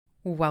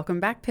Welcome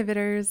back,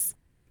 Pivoters.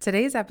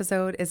 Today's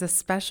episode is a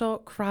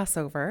special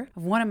crossover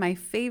of one of my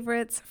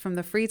favorites from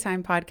the Free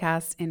Time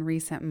podcast in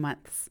recent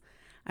months.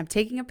 I'm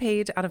taking a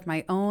page out of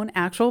my own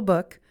actual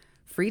book,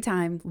 Free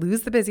Time,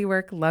 Lose the Busy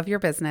Work, Love Your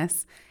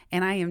Business,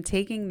 and I am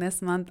taking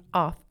this month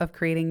off of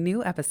creating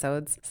new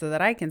episodes so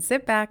that I can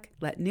sit back,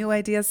 let new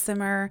ideas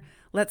simmer,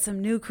 let some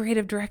new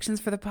creative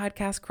directions for the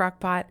podcast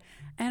crockpot,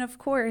 and of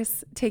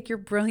course, take your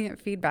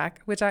brilliant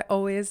feedback, which I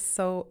always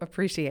so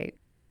appreciate.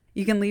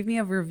 You can leave me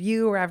a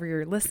review wherever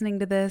you're listening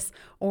to this,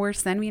 or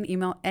send me an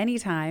email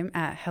anytime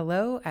at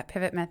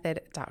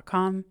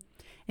hello@pivotmethod.com. And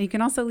you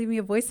can also leave me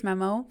a voice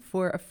memo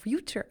for a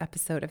future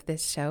episode of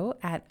this show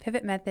at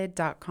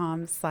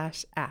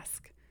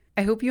pivotmethod.com/ask.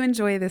 I hope you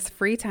enjoy this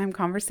free time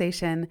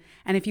conversation.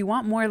 And if you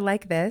want more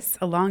like this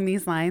along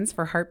these lines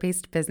for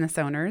heart-based business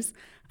owners,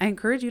 I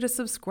encourage you to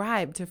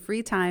subscribe to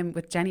Free Time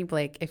with Jenny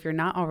Blake if you're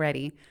not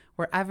already,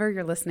 wherever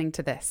you're listening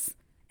to this.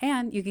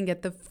 And you can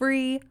get the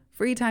free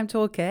Time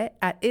Toolkit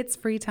at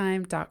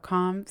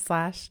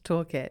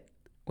itsfreetime.com/toolkit.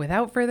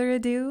 Without further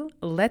ado,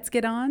 let's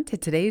get on to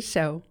today's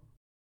show.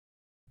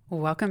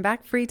 Welcome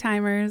back, Free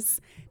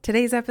Timers.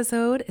 Today's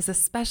episode is a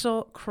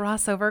special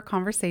crossover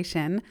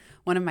conversation,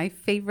 one of my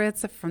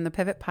favorites from the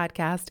Pivot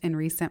podcast in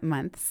recent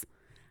months.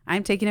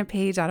 I'm taking a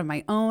page out of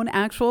my own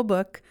actual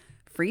book,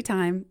 Free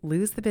Time,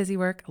 Lose the Busy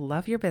Work,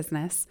 Love Your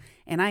Business,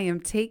 and I am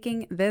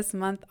taking this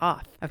month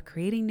off of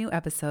creating new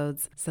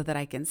episodes so that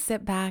I can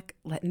sit back,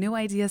 let new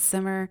ideas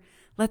simmer,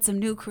 let some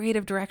new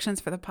creative directions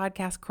for the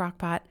podcast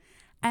crockpot,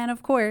 and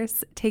of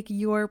course, take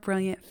your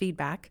brilliant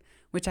feedback,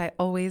 which I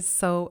always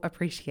so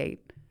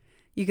appreciate.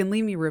 You can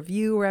leave me a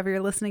review wherever you're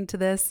listening to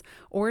this,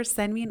 or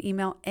send me an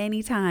email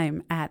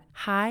anytime at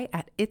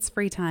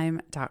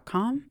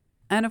hi@itsfreetime.com.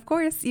 And of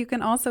course, you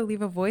can also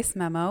leave a voice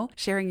memo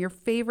sharing your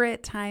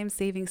favorite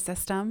time-saving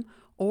system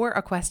or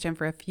a question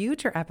for a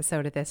future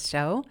episode of this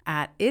show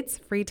at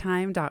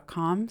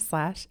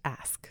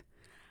itsfreetime.com/ask.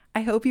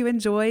 I hope you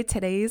enjoy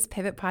today's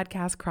Pivot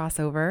Podcast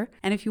crossover.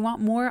 And if you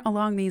want more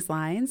along these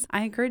lines,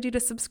 I encourage you to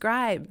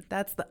subscribe.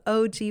 That's the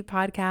OG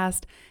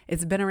podcast.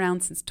 It's been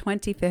around since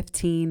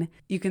 2015.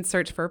 You can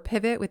search for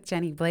Pivot with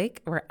Jenny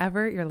Blake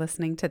wherever you're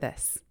listening to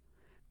this.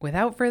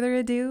 Without further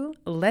ado,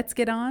 let's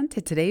get on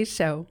to today's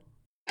show.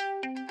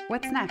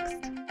 What's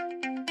next?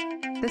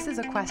 This is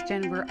a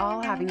question we're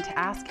all having to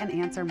ask and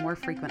answer more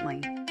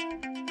frequently.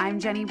 I'm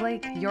Jenny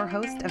Blake, your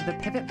host of the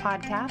Pivot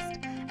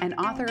Podcast and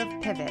author of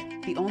Pivot,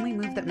 The Only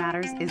Move That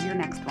Matters Is Your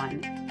Next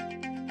One.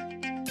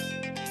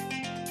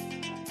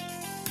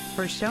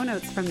 For show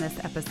notes from this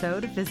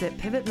episode, visit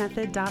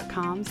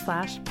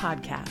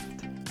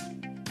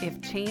pivotmethod.com/podcast.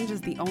 If change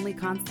is the only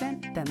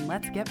constant, then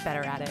let's get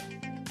better at it.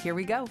 Here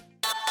we go.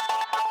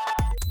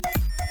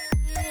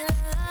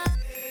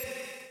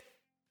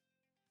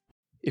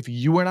 If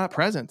you are not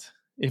present,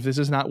 if this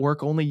is not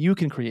work only you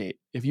can create,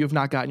 if you have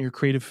not gotten your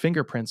creative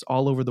fingerprints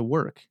all over the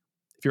work,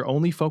 if you're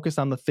only focused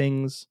on the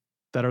things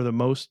that are the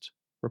most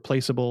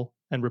replaceable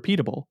and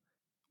repeatable,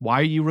 why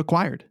are you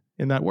required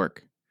in that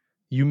work?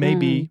 You may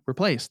be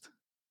replaced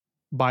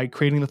by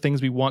creating the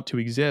things we want to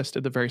exist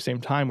at the very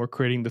same time we're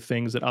creating the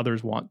things that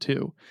others want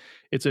too.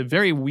 It's a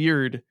very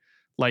weird,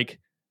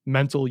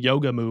 mental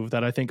yoga move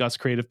that I think us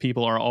creative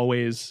people are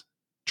always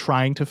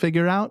trying to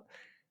figure out.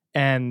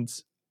 And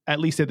at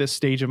least at this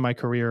stage of my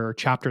career or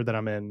chapter that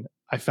I'm in,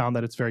 I found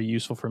that it's very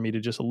useful for me to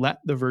just let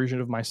the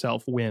version of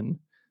myself win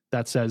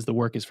that says the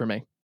work is for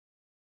me.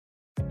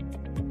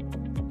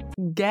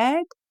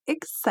 Get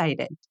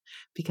excited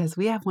because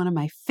we have one of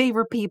my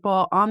favorite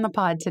people on the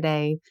pod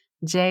today,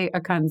 Jay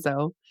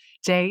Acunzo.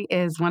 Jay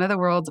is one of the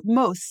world's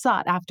most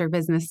sought after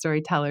business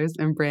storytellers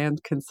and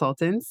brand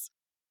consultants.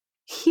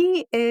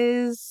 He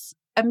is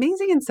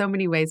amazing in so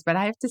many ways, but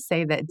I have to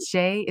say that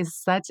Jay is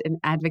such an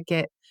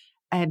advocate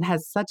and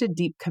has such a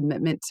deep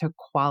commitment to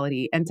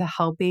quality and to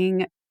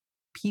helping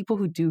people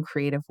who do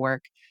creative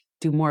work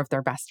do more of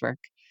their best work.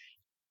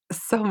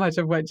 So much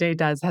of what Jay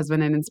does has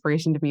been an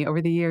inspiration to me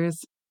over the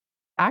years.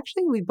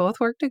 Actually, we both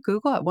worked at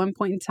Google at one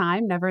point in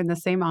time, never in the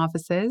same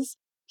offices.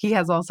 He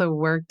has also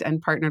worked and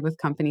partnered with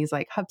companies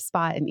like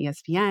HubSpot and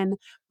ESPN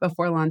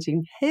before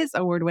launching his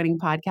award-winning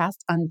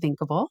podcast,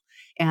 Unthinkable,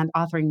 and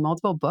authoring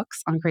multiple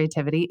books on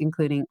creativity,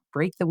 including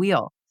Break the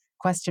Wheel,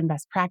 Question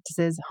Best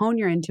Practices, Hone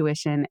Your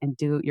Intuition, and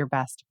Do Your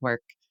Best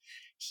Work.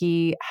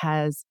 He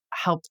has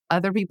helped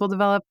other people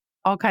develop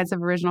all kinds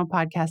of original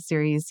podcast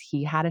series.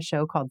 He had a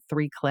show called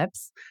 3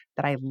 Clips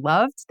that I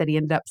loved that he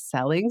ended up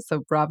selling. So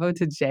bravo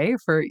to Jay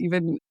for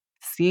even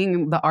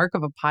seeing the arc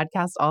of a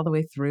podcast all the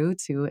way through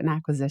to an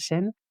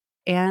acquisition.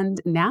 And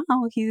now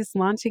he's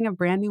launching a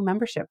brand new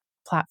membership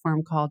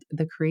platform called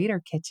The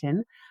Creator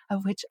Kitchen,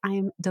 of which I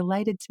am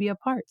delighted to be a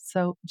part.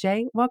 So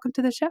Jay, welcome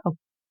to the show.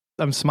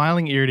 I'm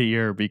smiling ear to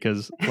ear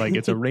because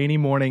it's a rainy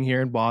morning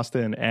here in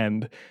Boston.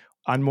 And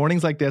on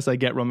mornings like this, I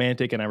get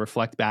romantic and I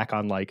reflect back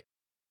on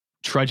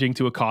trudging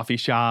to a coffee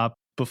shop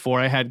before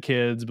I had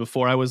kids,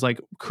 before I was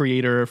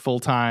creator full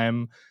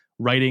time,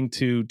 writing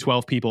to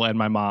 12 people and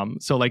my mom.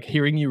 So like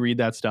hearing you read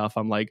that stuff,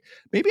 I'm like,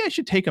 maybe I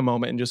should take a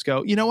moment and just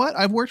go, you know what?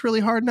 I've worked really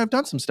hard and I've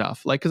done some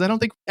stuff. Like, because I don't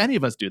think any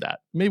of us do that.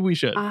 Maybe we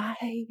should.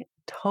 I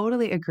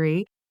totally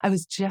agree. I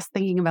was just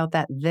thinking about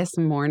that this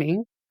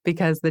morning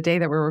because the day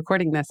that we're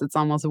recording this, it's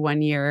almost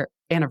 1 year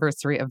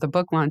anniversary of the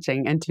book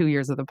launching and 2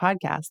 years of the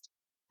podcast.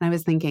 And I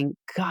was thinking,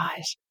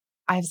 gosh,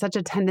 I have such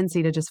a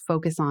tendency to just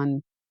focus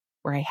on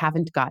where I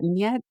haven't gotten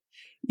yet,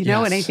 and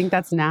I Yes. think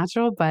that's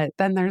natural, but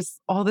then there's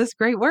all this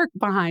great work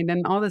behind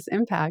and all this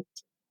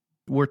impact.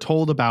 We're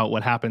told about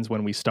what happens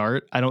when we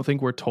start. I don't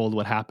think we're told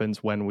what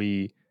happens when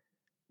we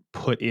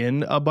put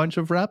in a bunch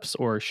of reps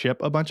or ship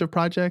a bunch of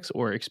projects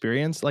or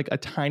experience like a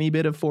tiny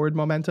bit of forward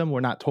momentum.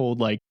 We're not told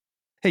like,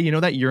 hey,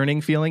 that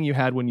yearning feeling you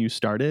had when you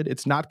started,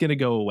 it's not going to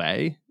go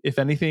away. If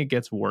anything, it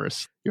gets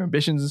worse. Your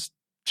ambitions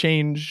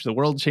change, the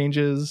world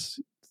changes,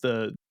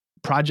 the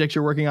projects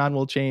you're working on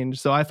will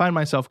change. So I find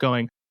myself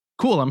going,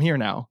 cool, I'm here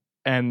now.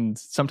 And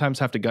sometimes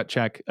have to gut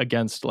check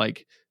against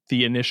like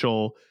the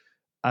initial,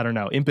 I don't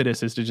know,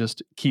 impetus is to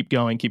just keep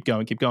going,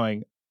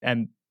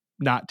 and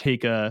not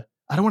take I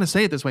don't want to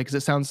say it this way because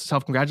it sounds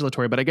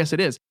self-congratulatory, but I guess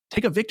it is.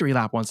 Take a victory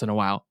lap once in a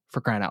while,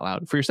 for crying out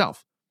loud, for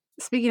yourself.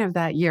 Speaking of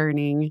that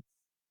yearning,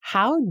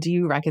 how do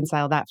you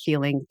reconcile that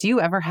feeling? Do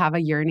you ever have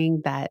a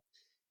yearning that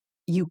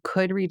you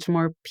could reach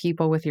more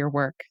people with your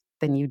work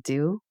than you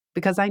do?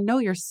 Because I know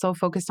you're so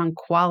focused on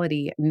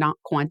quality, not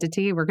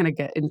quantity. We're going to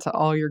get into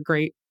all your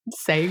great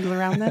sayings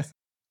around this.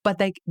 But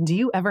like, do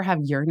you ever have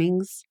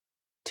yearnings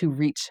to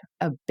reach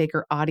a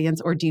bigger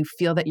audience, or do you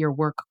feel that your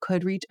work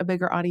could reach a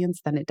bigger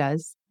audience than it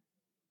does?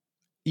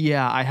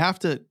 Yeah, I have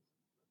to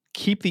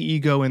keep the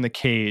ego in the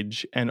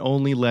cage and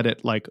only let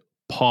it like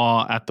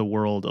paw at the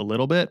world a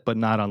little bit, but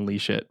not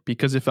unleash it.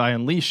 Because if I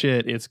unleash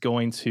it, it's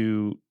going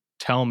to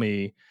tell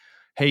me,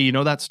 hey,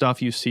 that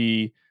stuff you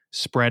see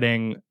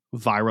spreading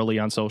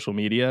virally on social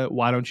media?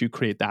 Why don't you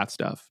create that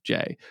stuff,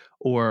 Jay?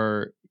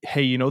 Or,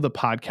 hey, the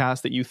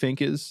podcast that you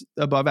think is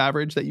above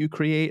average that you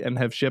create and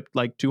have shipped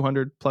like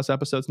 200 plus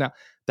episodes now,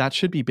 that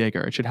should be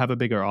bigger. It should have a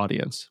bigger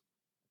audience.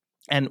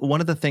 And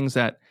one of the things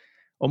that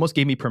almost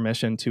gave me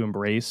permission to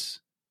embrace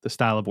the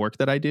style of work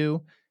that I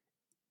do,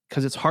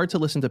 because it's hard to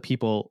listen to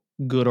people,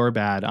 good or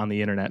bad, on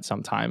the internet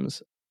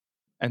sometimes.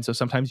 And so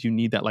sometimes you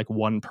need that like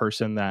one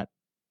person that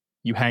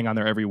you hang on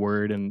their every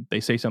word and they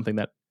say something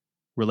that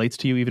relates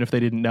to you, even if they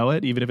didn't know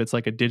it, even if it's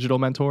like a digital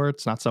mentor,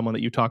 it's not someone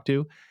that you talk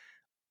to.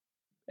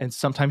 And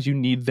sometimes you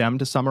need them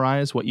to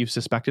summarize what you've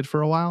suspected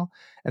for a while.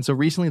 And so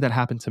recently that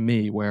happened to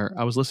me where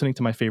I was listening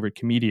to my favorite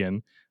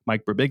comedian,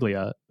 Mike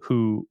Birbiglia,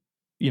 who,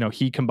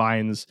 he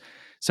combines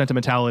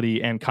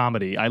sentimentality and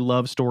comedy. I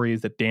love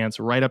stories that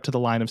dance right up to the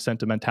line of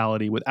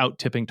sentimentality without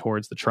tipping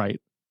towards the trite.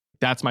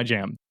 That's my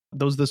jam.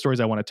 Those are the stories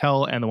I want to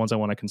tell and the ones I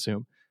want to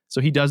consume. So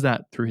he does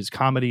that through his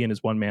comedy and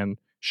his one-man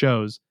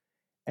shows.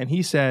 And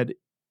he said,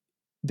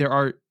 there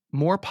are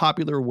more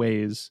popular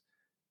ways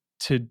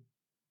to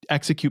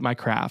execute my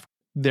craft.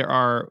 There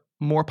are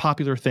more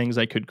popular things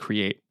I could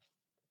create.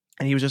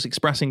 And he was just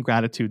expressing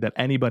gratitude that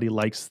anybody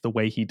likes the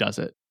way he does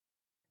it.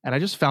 And I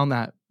just found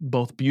that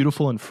both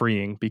beautiful and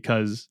freeing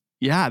because,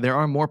 yeah, there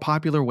are more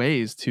popular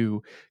ways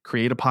to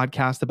create a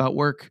podcast about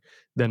work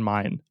than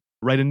mine.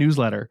 Write a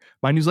newsletter.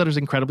 My newsletter is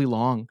incredibly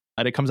long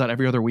and it comes out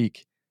every other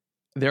week.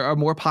 There are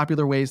more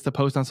popular ways to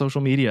post on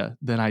social media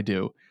than I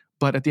do.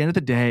 But at the end of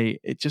the day,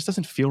 it just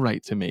doesn't feel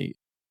right to me.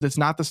 That's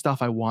not the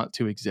stuff I want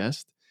to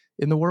exist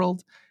in the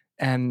world.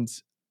 And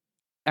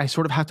I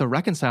sort of have to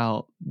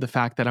reconcile the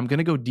fact that I'm going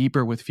to go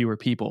deeper with fewer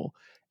people.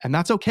 And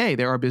that's okay.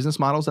 There are business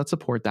models that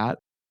support that.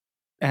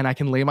 And I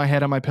can lay my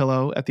head on my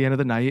pillow at the end of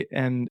the night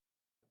and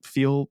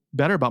feel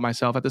better about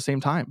myself at the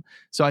same time.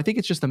 So I think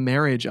it's just a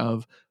marriage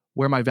of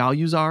where my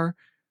values are,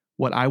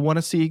 what I want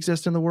to see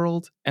exist in the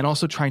world, and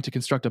also trying to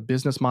construct a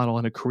business model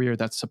and a career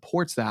that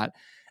supports that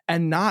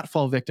and not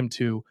fall victim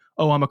to,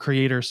 oh, I'm a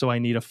creator, so I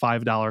need a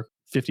 $5,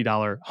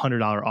 $50,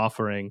 $100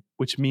 offering,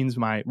 which means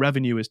my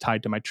revenue is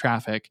tied to my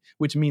traffic,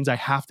 which means I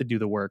have to do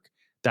the work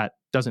that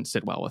doesn't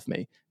sit well with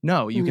me.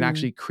 No, you can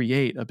actually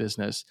create a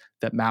business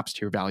that maps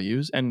to your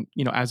values. And,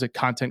 as a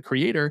content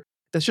creator,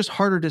 that's just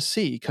harder to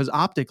see because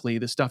optically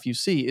the stuff you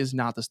see is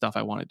not the stuff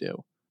I want to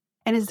do.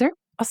 And is there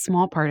a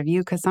small part of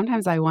you? Because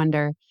sometimes I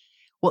wonder,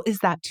 well, is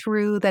that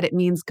true that it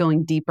means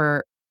going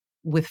deeper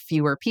with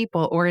fewer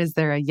people? Or is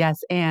there a yes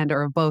and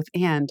or a both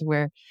and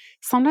where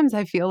sometimes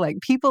I feel like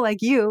people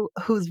like you,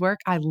 whose work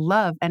I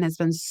love and has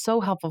been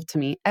so helpful to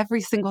me,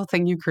 every single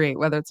thing you create,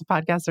 whether it's a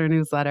podcast or a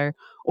newsletter,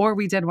 or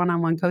we did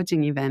one-on-one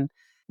coaching even,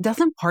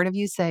 doesn't part of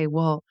you say,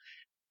 well,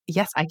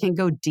 yes, I can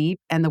go deep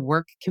and the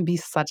work can be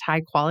such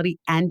high quality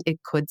and it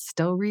could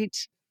still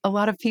reach a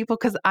lot of people?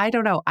 Because I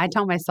don't know, I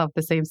tell myself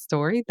the same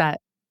story that,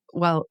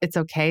 well, it's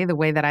okay the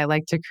way that I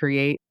like to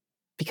create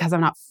because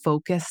I'm not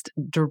focused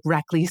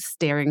directly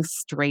staring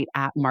straight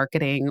at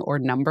marketing or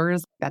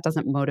numbers. That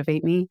doesn't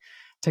motivate me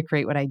to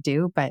create what I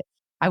do. But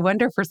I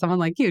wonder for someone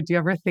like you, do you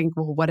ever think,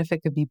 well, what if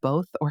it could be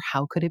both or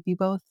how could it be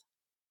both?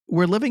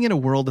 We're living in a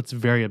world that's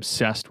very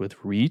obsessed with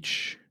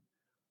reach,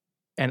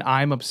 and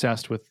I'm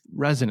obsessed with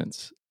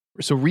resonance.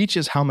 So reach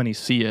is how many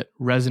see it.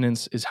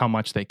 Resonance is how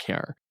much they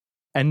care.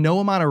 And no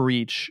amount of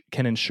reach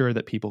can ensure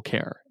that people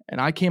care. And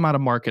I came out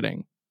of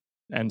marketing,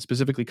 and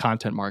specifically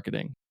content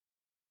marketing.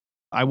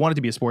 I wanted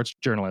to be a sports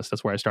journalist.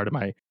 That's where I started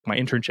my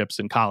internships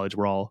in college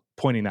were all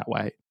pointing that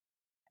way.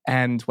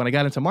 And when I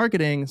got into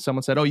marketing,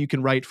 someone said, "Oh, you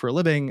can write for a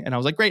living." And I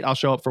was like, "Great, I'll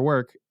show up for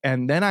work."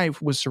 And then I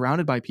was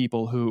surrounded by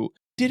people who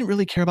didn't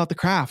really care about the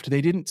craft.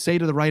 They didn't say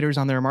to the writers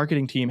on their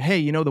marketing team,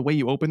 "Hey, the way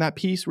you open that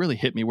piece really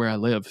hit me where I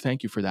live.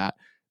 Thank you for that."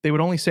 They would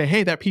only say,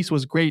 "Hey, that piece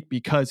was great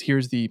because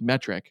here's the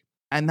metric."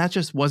 And that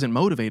just wasn't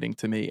motivating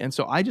to me. And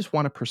so I just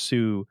want to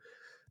pursue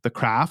the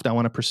craft. I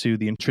want to pursue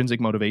the intrinsic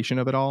motivation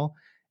of it all.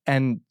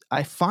 And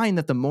I find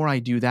that the more I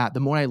do that, the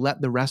more I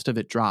let the rest of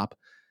it drop,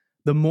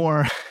 the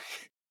more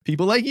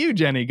people like you,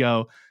 Jenny,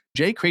 go,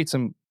 "Jay creates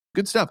some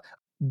good stuff.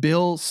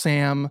 Bill,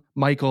 Sam,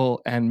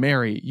 Michael, and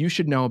Mary, you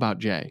should know about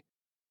Jay."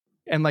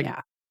 And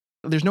Yeah.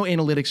 there's no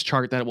analytics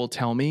chart that will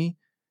tell me,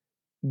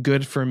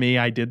 good for me,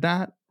 I did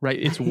that, right?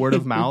 It's word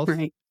of mouth.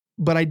 Right.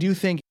 But I do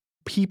think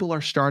people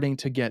are starting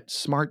to get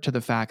smart to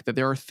the fact that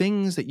there are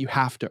things that you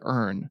have to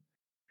earn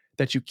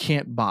that you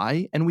can't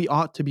buy. And we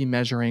ought to be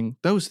measuring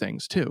those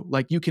things too.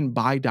 Like you can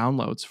buy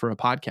downloads for a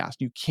podcast.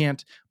 You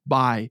can't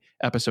buy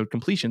episode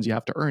completions. You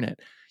have to earn it.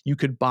 You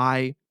could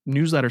buy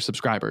newsletter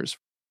subscribers.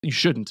 You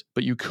shouldn't,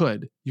 but you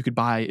could. You could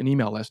buy an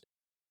email list.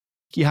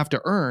 You have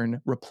to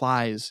earn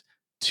replies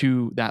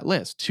to that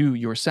list, to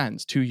your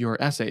sends, to your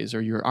essays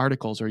or your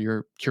articles or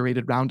your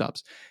curated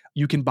roundups.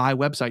 You can buy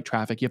website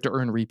traffic. You have to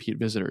earn repeat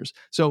visitors.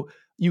 So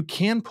you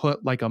can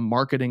put like a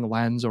marketing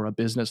lens or a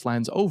business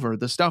lens over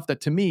the stuff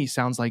that to me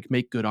sounds like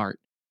make good art.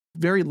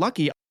 Very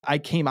lucky I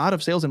came out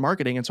of sales and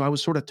marketing. And so I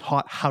was sort of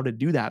taught how to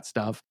do that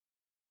stuff.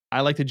 I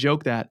like to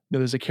joke that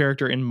there's a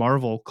character in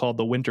Marvel called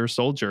the Winter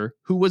Soldier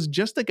who was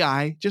just a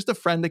guy, just a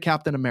friend to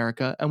Captain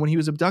America. And when he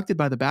was abducted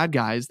by the bad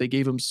guys, they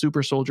gave him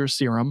super soldier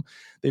serum.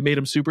 They made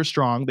him super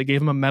strong. They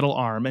gave him a metal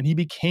arm and he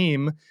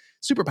became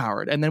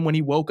superpowered. And then when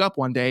he woke up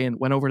one day and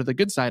went over to the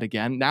good side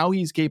again, now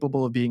he's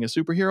capable of being a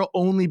superhero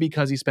only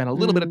because he spent a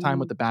little bit of time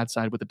with the bad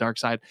side, with the dark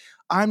side.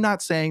 I'm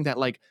not saying that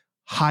like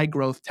high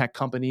growth tech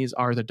companies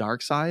are the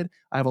dark side.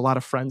 I have a lot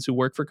of friends who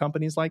work for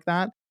companies like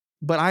that,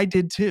 but I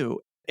did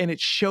too. And it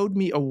showed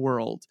me a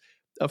world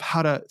of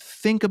how to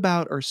think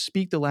about or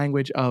speak the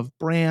language of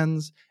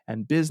brands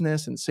and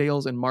business and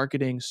sales and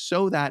marketing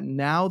so that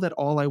now that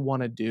all I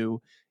want to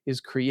do is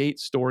create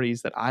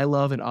stories that I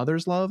love and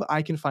others love,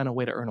 I can find a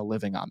way to earn a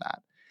living on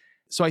that.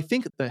 So I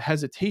think the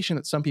hesitation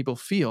that some people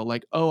feel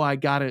like, "Oh, I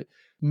got to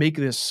make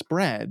this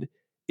spread,"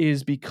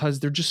 is because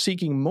they're just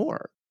seeking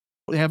more.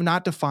 They have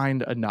not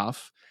defined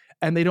enough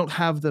and they don't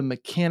have the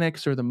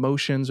mechanics or the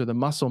motions or the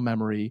muscle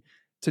memory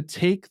to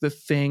take the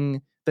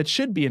thing that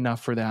should be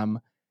enough for them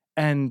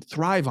and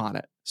thrive on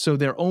it. So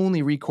their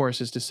only recourse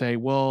is to say,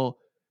 "Well,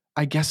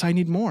 I guess I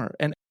need more."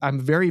 And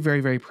I'm very,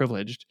 very, very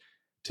privileged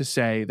to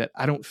say that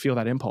I don't feel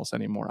that impulse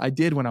anymore. I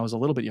did when I was a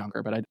little bit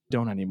younger, but I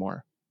don't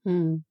anymore.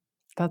 Mm,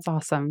 that's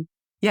awesome.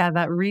 Yeah,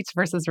 that reach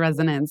versus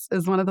resonance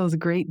is one of those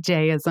great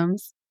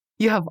Jayisms.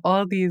 You have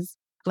all these,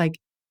 like,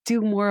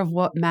 do more of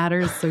what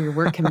matters so your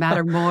work can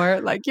matter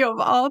more. Like, you have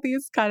all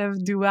these kind of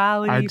I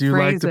duality do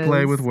like to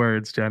play with phrases.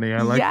 words, Jenny.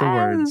 I like the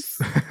words.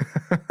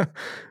 Yes.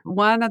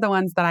 One of the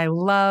ones that I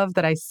love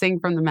that I sing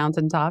from the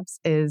mountaintops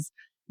is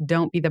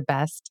don't be the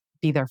best,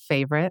 be their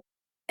favorite.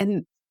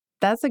 And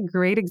that's a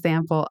great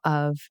example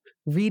of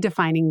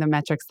redefining the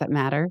metrics that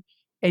matter.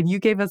 And you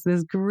gave us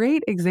this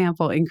great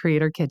example in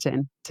Creator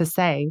Kitchen to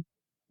say,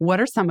 what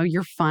are some of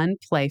your fun,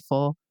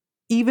 playful,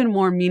 even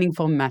more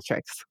meaningful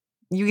metrics?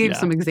 You gave Yeah.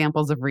 some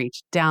examples of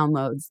reach,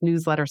 downloads,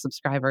 newsletter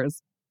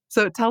subscribers.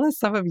 So tell us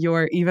some of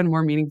your even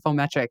more meaningful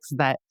metrics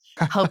that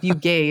help you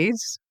gauge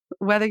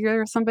whether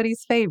you're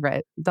somebody's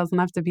favorite. It doesn't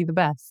have to be the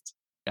best.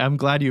 I'm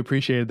glad you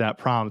appreciated that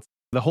prompt.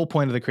 The whole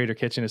point of the Creator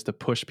Kitchen is to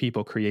push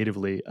people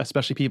creatively,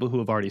 especially people who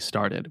have already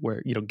started,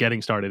 where,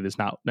 getting started is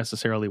not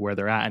necessarily where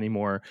they're at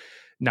anymore.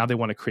 Now they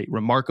want to create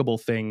remarkable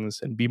things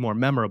and be more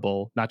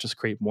memorable, not just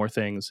create more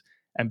things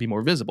and be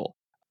more visible.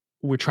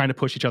 We're trying to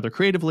push each other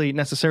creatively.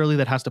 Necessarily,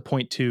 that has to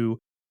point to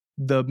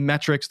the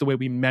metrics, the way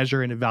we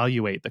measure and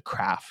evaluate the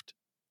craft,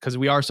 because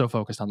we are so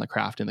focused on the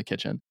craft in the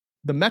kitchen.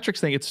 The metrics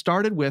thing, it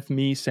started with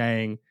me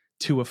saying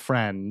to a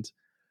friend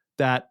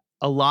that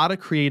a lot of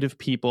creative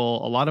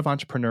people, a lot of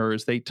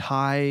entrepreneurs, they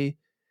tie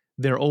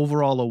their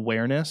overall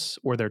awareness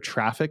or their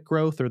traffic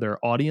growth or their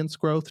audience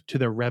growth to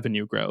their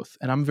revenue growth.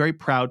 And I'm very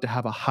proud to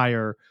have a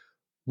higher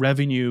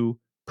revenue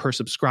per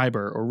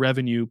subscriber or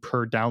revenue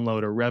per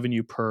download or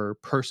revenue per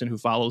person who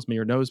follows me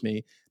or knows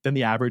me than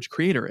the average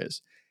creator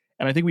is.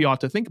 And I think we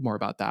ought to think more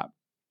about that.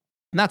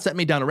 And that set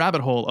me down a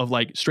rabbit hole of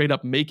like straight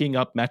up making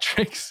up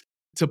metrics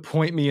to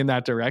point me in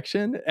that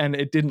direction. And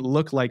it didn't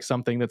look like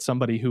something that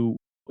somebody who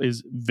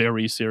is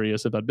very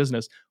serious about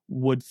business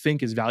would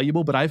think is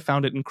valuable, but I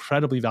found it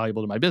incredibly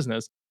valuable to my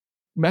business.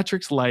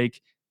 Metrics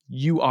like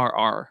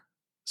URR.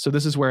 So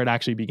this is where it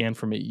actually began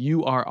for me.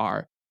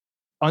 URR,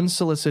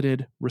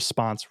 unsolicited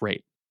response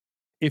rate.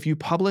 If you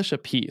publish a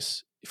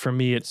piece, for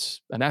me,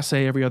 it's an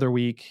essay every other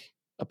week,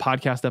 a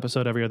podcast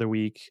episode every other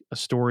week, a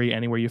story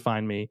anywhere you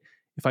find me.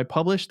 If I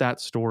publish that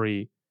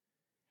story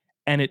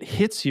and it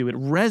hits you, it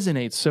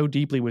resonates so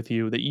deeply with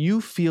you that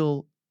you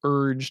feel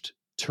urged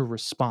to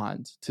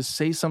respond, to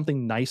say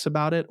something nice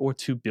about it, or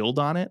to build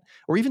on it,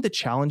 or even to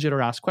challenge it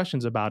or ask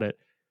questions about it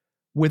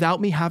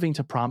without me having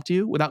to prompt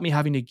you, without me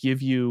having to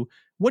give you,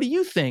 what do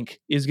you think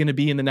is going to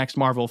be in the next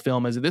Marvel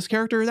film? Is it this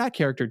character or that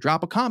character?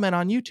 Drop a comment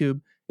on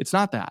YouTube. It's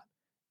not that.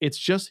 It's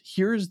just,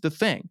 here's the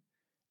thing.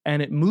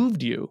 And it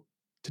moved you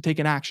to take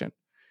an action.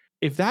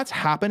 If that's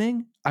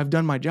happening, I've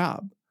done my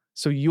job.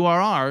 So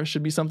URR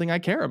should be something I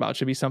care about,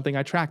 should be something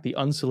I track, the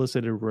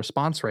unsolicited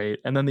response rate.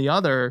 And then the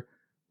other,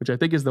 which I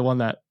think is the one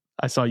that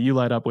I saw you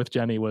light up with,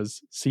 Jenny,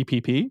 was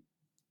CPP.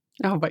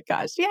 Oh my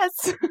gosh.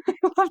 Yes.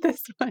 I love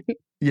this one.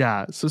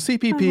 Yeah. So I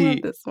CPP,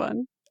 love this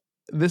one.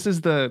 this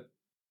is the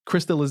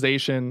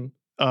crystallization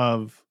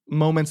of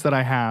moments that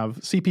I have.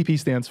 CPP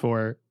stands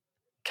for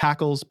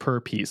cackles per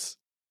piece.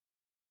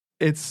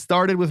 It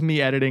started with me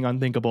editing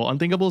Unthinkable.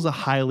 Unthinkable is a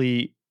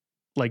highly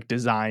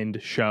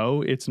designed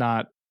show. It's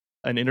not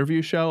an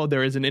interview show.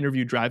 There is an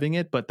interview driving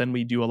it, but then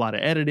we do a lot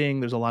of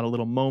editing. There's a lot of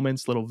little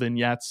moments, little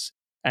vignettes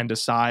and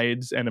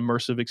asides and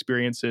immersive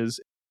experiences.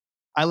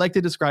 I like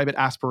to describe it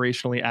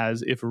aspirationally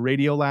as if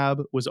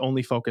Radiolab was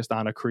only focused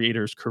on a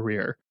creator's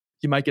career.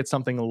 You might get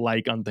something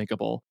like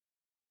Unthinkable.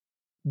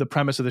 The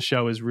premise of the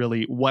show is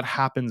really what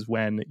happens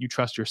when you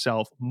trust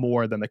yourself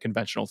more than the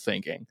conventional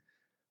thinking.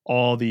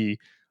 All the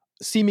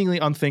seemingly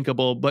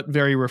unthinkable, but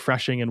very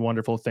refreshing and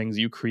wonderful things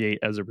you create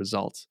as a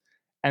result.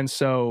 And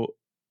so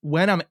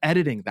when I'm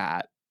editing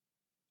that,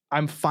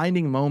 I'm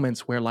finding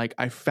moments where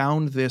I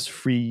found this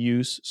free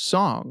use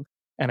song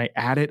and I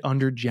add it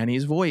under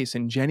Jenny's voice,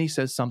 and Jenny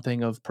says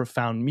something of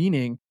profound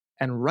meaning.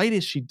 And right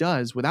as she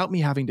does, without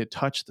me having to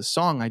touch the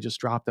song I just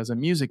dropped as a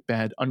music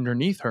bed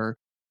underneath her,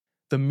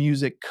 the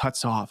music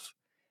cuts off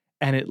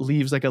and it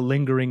leaves a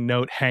lingering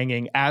note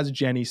hanging as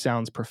Jenny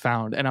sounds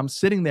profound. And I'm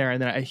sitting there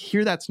and then I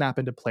hear that snap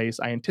into place.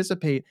 I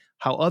anticipate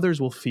how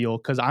others will feel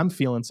because I'm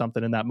feeling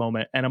something in that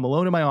moment. And I'm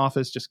alone in my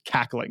office just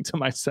cackling to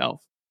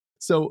myself.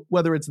 So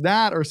whether it's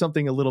that or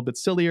something a little bit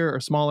sillier or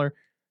smaller,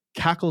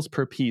 cackles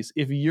per piece.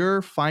 If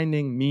you're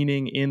finding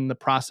meaning in the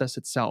process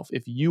itself,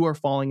 if you are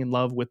falling in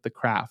love with the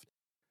craft,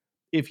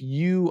 if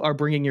you are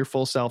bringing your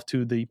full self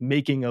to the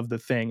making of the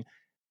thing,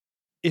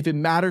 if it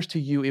matters to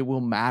you, it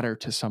will matter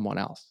to someone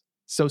else.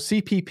 So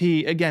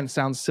CPP, again,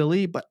 sounds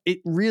silly, but it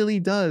really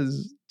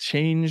does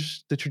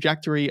change the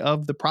trajectory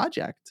of the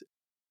project.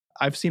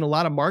 I've seen a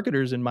lot of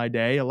marketers in my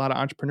day, a lot of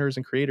entrepreneurs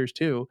and creators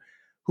too,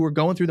 who are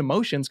going through the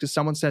motions because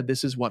someone said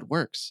this is what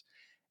works.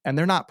 And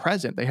they're not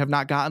present. They have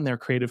not gotten their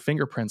creative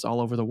fingerprints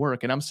all over the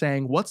work. And I'm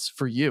saying, what's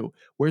for you?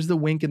 Where's the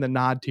wink and the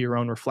nod to your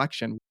own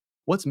reflection?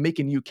 What's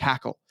making you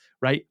cackle,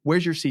 right?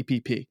 Where's your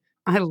CPP?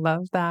 I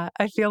love that.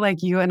 I feel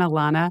like you and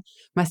Alana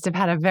must have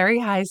had a very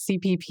high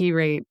CPP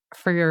rate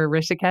for your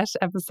Rishikesh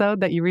episode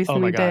that you Oh my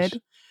recently gosh.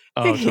 did.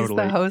 Oh, He's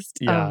totally. the host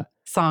Yeah. of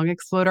Song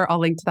Exploder. I'll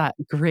link to that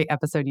great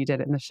episode you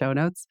did in the show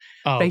notes.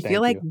 Oh, But I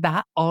feel thank like you.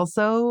 that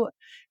also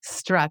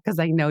struck, because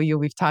I know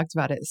we've talked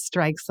about it,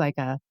 strikes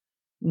a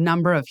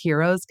number of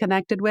heroes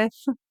connected with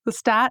the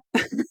stat.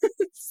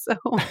 So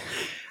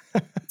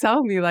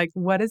tell me,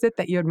 what is it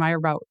that you admire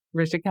about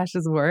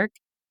Rishikesh's work?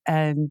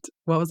 And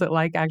what was it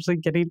like actually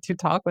getting to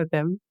talk with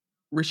him?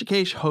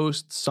 Rishikesh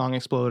hosts Song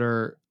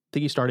Exploder. I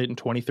think he started in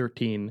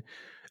 2013.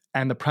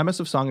 And the premise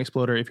of Song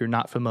Exploder, if you're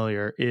not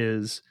familiar,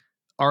 is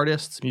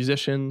artists,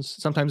 musicians,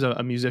 sometimes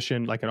a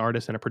musician, like an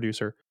artist and a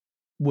producer,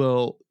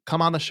 will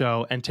come on the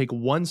show and take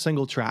one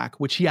single track,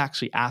 which he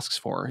actually asks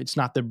for. It's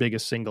not their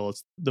biggest single.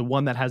 It's the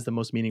one that has the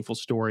most meaningful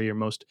story or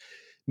most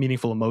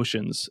meaningful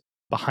emotions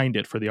behind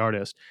it for the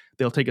artist.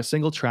 They'll take a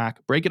single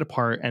track, break it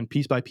apart, and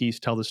piece by piece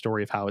tell the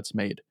story of how it's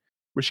made.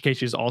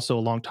 Rishikesh is also a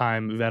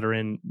longtime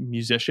veteran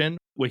musician.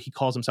 What he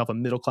calls himself a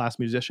middle-class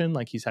musician.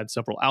 He's had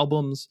several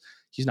albums.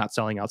 He's not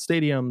selling out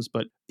stadiums,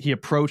 but he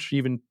approached,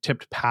 even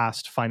tipped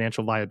past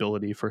financial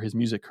viability for his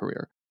music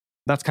career.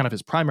 That's kind of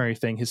his primary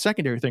thing. His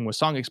secondary thing was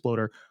Song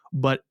Exploder,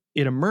 but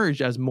it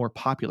emerged as more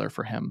popular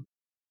for him.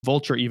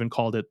 Vulture even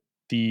called it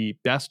the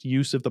best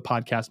use of the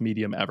podcast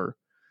medium ever.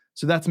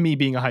 So that's me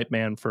being a hype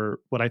man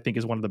for what I think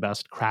is one of the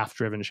best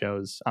craft-driven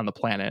shows on the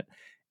planet.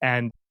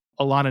 And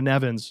Alana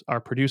Nevins, our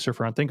producer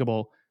for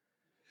Unthinkable,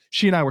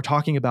 she and I were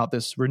talking about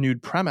this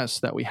renewed premise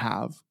that we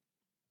have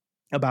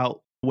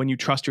about when you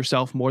trust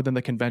yourself more than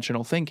the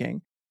conventional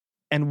thinking.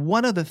 And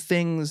one of the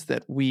things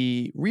that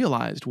we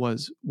realized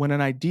was when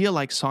an idea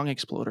like Song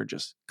Exploder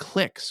just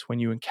clicks when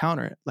you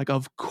encounter it,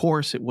 of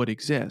course it would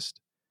exist.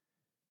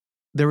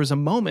 There was a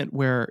moment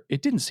where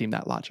it didn't seem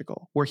that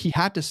logical, where he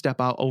had to step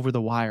out over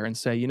the wire and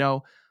say,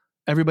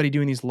 everybody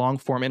doing these long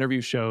form interview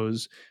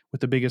shows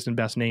with the biggest and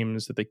best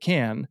names that they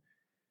can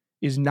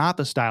is not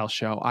the style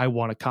show I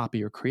want to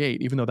copy or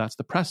create, even though that's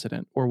the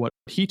precedent. Or what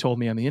he told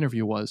me on the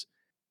interview was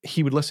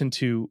he would listen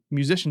to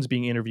musicians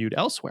being interviewed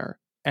elsewhere,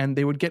 and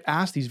they would get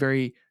asked these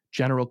very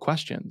general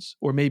questions,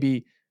 or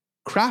maybe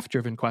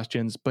craft-driven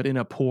questions, but in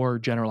a poor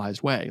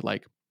generalized way.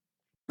 Like,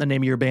 the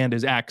name of your band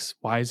is X.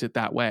 Why is it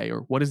that way?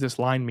 Or what does this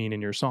line mean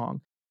in your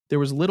song? there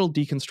was little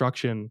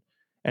deconstruction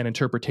and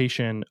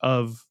interpretation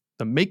of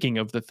the making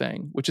of the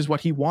thing, which is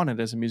what he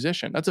wanted as a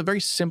musician. That's a very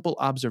simple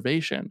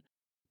observation,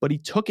 but he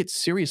took it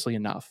seriously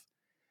enough.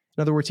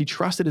 In other words, he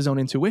trusted his own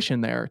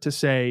intuition there to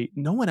say,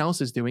 no one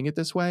else is doing it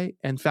this way.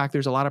 In fact,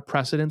 there's a lot of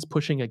precedents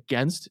pushing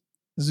against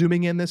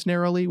zooming in this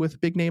narrowly with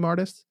big name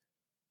artists,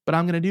 but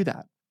I'm going to do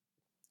that.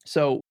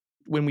 So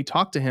when we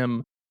talk to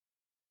him,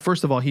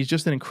 first of all, he's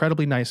just an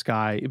incredibly nice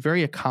guy,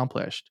 very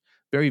accomplished,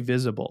 very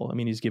visible. I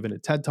mean, he's given a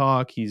TED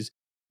Talk. He's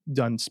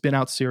done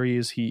spin-out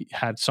series. He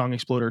had Song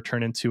Exploder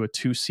turn into a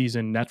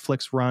 2-season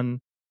Netflix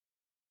run.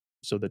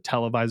 So the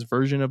televised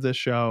version of this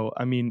show.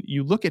 I mean,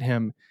 you look at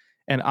him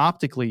and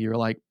optically you're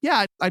like,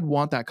 yeah, I'd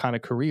want that kind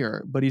of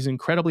career. But he's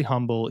incredibly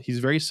humble. He's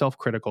very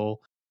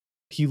self-critical.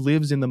 He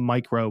lives in the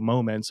micro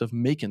moments of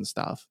making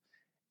stuff.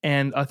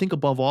 And I think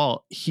above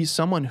all, he's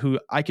someone who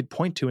I could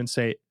point to and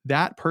say,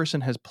 that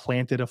person has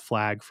planted a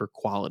flag for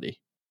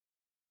quality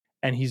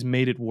and he's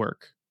made it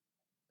work.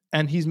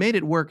 And he's made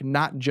it work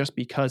not just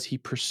because he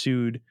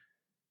pursued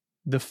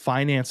the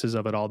finances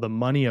of it all, the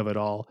money of it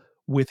all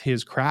with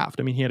his craft.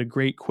 I mean, he had a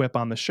great quip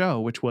on the show,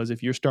 which was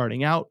if you're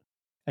starting out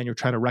and you're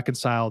trying to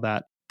reconcile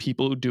that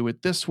people who do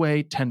it this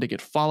way tend to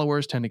get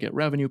followers, tend to get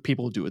revenue,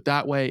 people who do it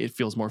that way, it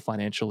feels more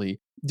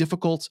financially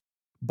difficult,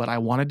 but I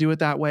want to do it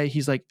that way.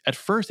 He's like, at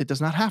first, it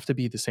does not have to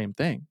be the same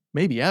thing,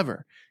 maybe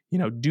ever.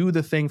 Do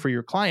the thing for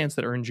your clients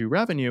that earns you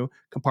revenue,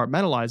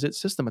 compartmentalize it,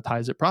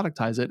 systematize it,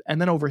 productize it, and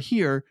then over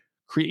here,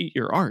 create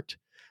your art.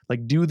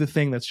 Like do the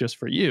thing that's just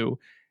for you.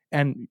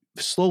 And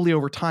slowly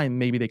over time,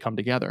 maybe they come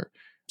together.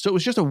 So it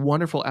was just a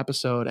wonderful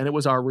episode. And it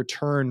was our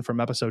return from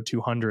episode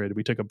 200.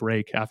 We took a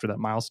break after that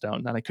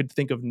milestone. And I could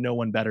think of no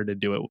one better to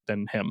do it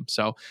than him.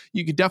 So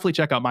you could definitely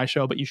check out my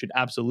show, but you should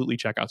absolutely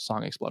check out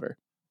Song Exploder.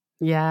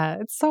 Yeah,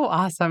 it's so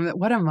awesome.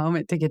 What a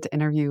moment to get to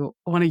interview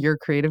one of your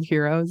creative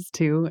heroes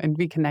too and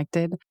be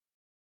connected.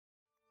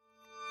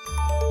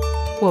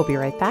 We'll be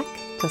right back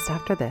just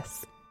after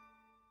this.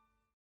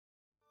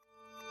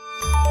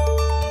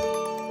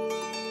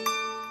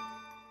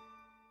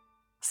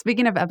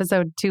 Speaking of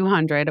episode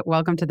 200,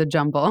 welcome to the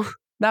jumble.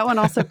 That one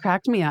also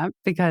cracked me up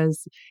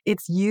because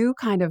it's you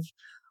kind of,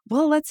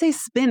 well, let's say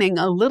spinning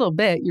a little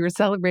bit. You were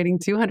celebrating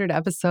 200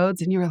 episodes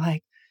and you were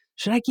like,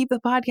 should I keep the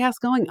podcast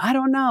going? I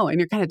don't know. And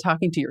you're kind of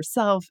talking to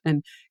yourself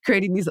and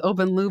creating these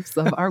open loops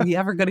of, are we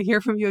ever going to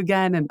hear from you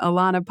again? And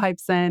Alana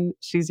pipes in.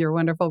 She's your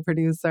wonderful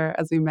producer,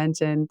 as we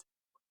mentioned.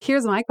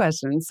 Here's my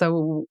question.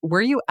 So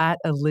were you at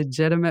a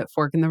legitimate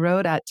fork in the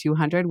road at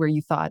 200 where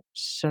you thought,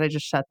 should I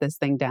just shut this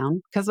thing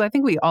down? Because I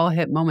think we all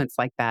hit moments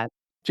like that.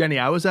 Jenny,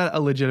 I was at a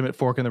legitimate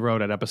fork in the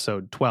road at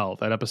episode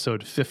 12, at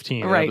episode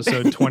 15, Right. at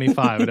episode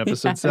 25, at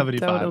episode Yeah,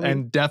 75, totally.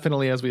 and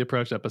definitely as we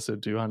approached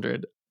episode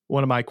 200.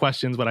 One of my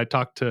questions when I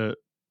talked to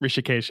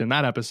Rishikesh in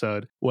that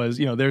episode was,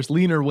 there's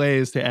leaner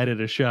ways to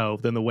edit a show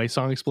than the way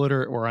Song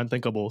Exploder or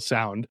Unthinkable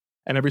sound.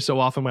 And every so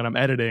often when I'm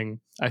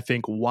editing, I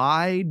think,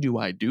 why do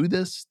I do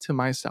this to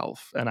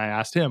myself? And I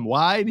asked him,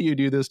 why do you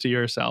do this to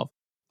yourself?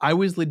 I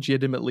was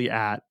legitimately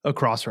at a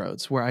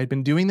crossroads where I'd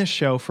been doing this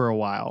show for a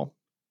while.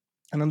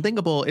 And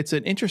Unthinkable, it's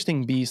an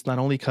interesting beast, not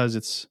only because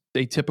it's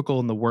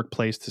atypical in the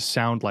workplace to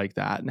sound like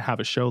that and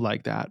have a show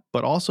like that,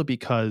 but also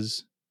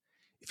because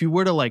if you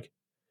were to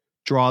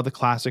draw the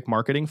classic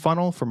marketing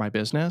funnel for my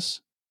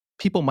business,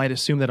 people might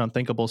assume that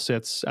Unthinkable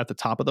sits at the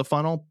top of the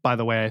funnel. By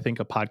the way, I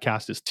think a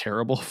podcast is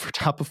terrible for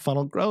top of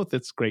funnel growth.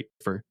 It's great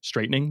for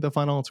straightening the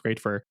funnel. It's great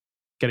for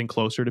getting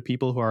closer to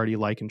people who already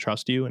like and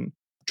trust you and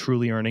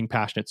truly earning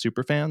passionate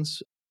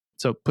superfans.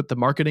 So put the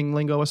marketing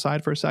lingo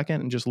aside for a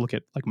second and just look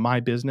at my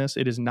business.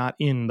 It is not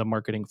in the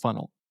marketing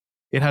funnel.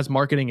 It has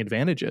marketing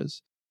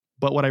advantages.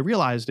 But what I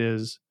realized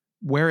is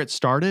where it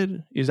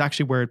started is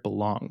actually where it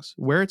belongs.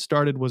 Where it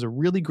started was a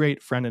really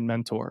great friend and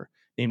mentor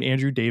named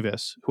Andrew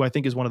Davis, who I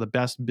think is one of the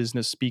best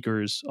business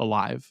speakers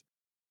alive.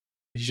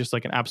 He's just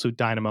like an absolute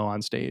dynamo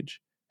on stage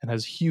and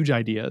has huge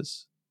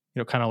ideas.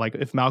 Kind of like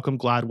if Malcolm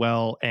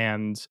Gladwell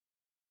and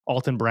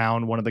Alton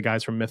Brown, one of the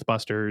guys from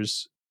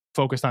Mythbusters,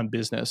 focused on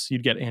business,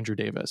 you'd get Andrew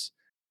Davis.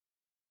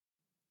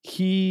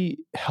 He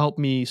helped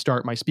me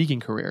start my speaking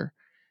career.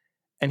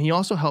 And he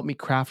also helped me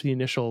craft the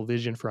initial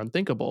vision for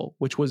Unthinkable,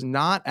 which was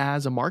not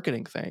as a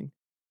marketing thing.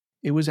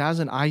 It was as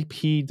an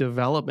IP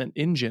development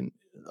engine,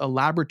 a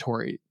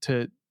laboratory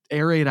to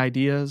aerate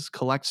ideas,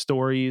 collect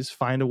stories,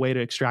 find a way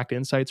to extract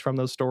insights from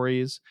those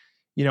stories.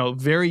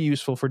 Very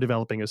useful for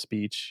developing a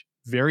speech,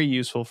 very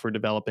useful for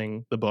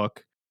developing the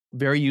book,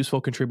 very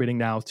useful contributing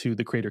now to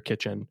the Creator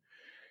Kitchen.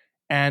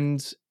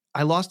 And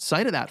I lost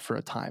sight of that for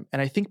a time.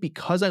 And I think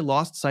because I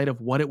lost sight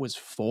of what it was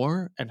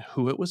for and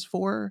who it was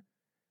for,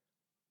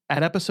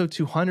 at episode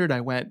 200,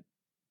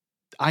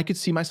 I could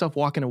see myself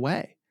walking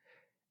away.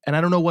 And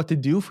I don't know what to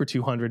do for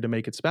 200 to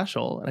make it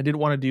special. And I didn't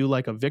want to do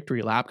a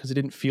victory lap because it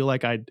didn't feel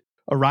like I'd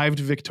arrived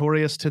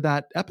victorious to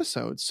that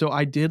episode. So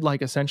I did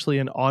essentially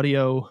an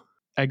audio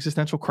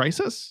existential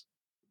crisis,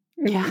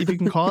 Yeah. if you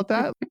can call it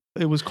that.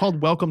 It was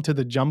called Welcome to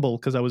the Jumble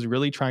because I was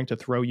really trying to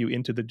throw you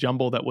into the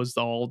jumble that was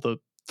all the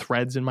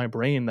threads in my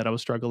brain that I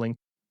was struggling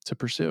to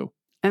pursue.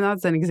 And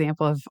that's an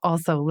example of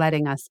also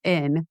letting us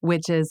in,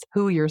 which is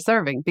who you're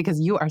serving, because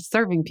you are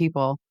serving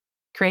people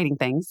creating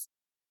things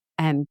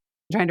and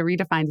trying to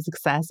redefine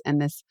success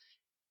and this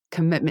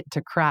commitment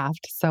to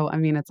craft. So, I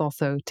mean, it's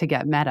also to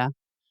get meta.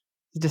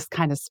 It just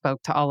kind of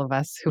spoke to all of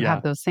us who Yeah.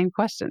 have those same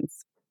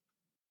questions.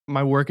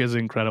 My work is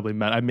incredibly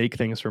meta. I make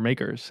things for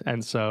makers.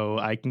 And so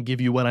I can give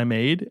you what I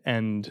made,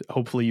 and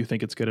hopefully you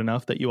think it's good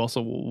enough that you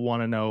also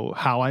want to know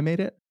how I made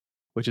it,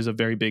 which is a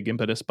very big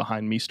impetus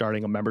behind me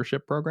starting a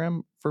membership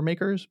program for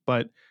makers.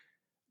 But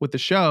with the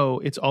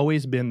show, it's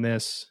always been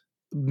this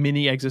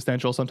mini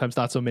existential, sometimes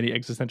not so many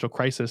existential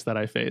crisis that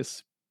I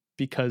face,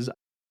 because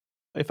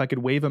if I could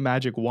wave a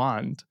magic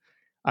wand,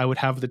 I would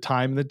have the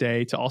time in the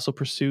day to also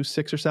pursue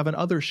 6 or 7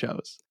 other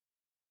shows.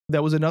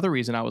 That was another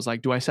reason I was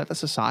like, do I set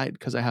this aside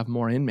because I have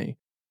more in me?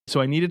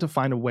 So I needed to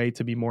find a way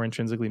to be more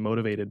intrinsically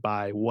motivated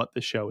by what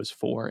the show is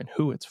for and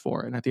who it's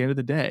for. And at the end of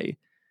the day,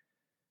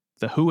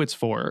 the who it's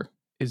for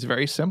is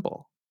very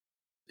simple.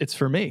 It's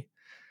for me.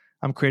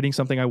 I'm creating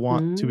something I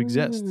want to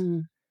exist.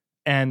 Mm.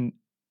 And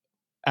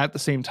at the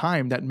same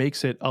time, that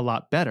makes it a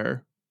lot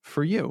better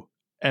for you.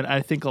 And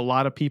I think a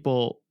lot of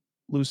people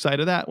lose sight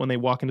of that when they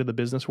walk into the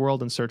business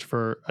world and search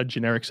for a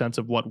generic sense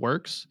of what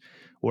works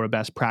or a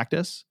best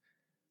practice.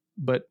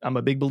 But I'm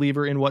a big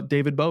believer in what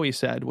David Bowie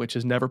said, which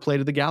is never play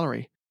to the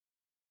gallery.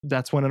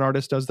 That's when an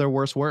artist does their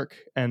worst work.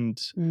 And,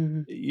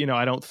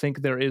 I don't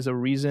think there is a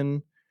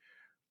reason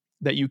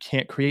that you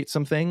can't create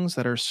some things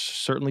that are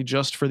certainly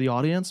just for the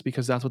audience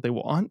because that's what they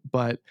want.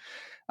 But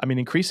I mean,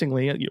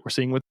 increasingly, we're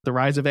seeing with the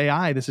rise of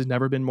AI, this has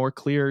never been more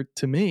clear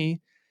to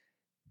me.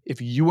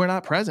 If you are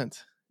not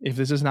present, if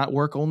this is not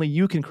work only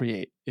you can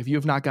create, if you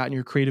have not gotten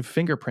your creative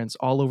fingerprints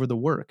all over the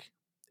work,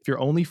 if you're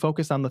only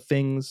focused on the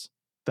things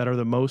that are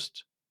the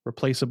most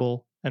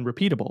replaceable and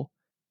repeatable,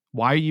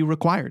 why are you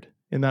required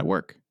in that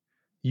work?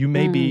 You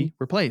may be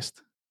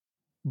replaced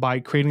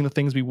by creating the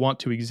things we want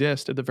to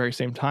exist. At the very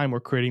same time, we're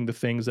creating the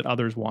things that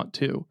others want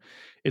too.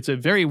 It's a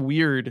very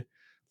weird,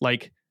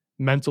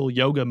 mental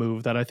yoga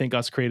move that I think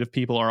us creative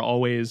people are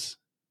always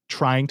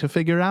trying to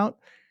figure out.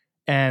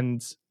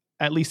 And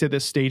at least at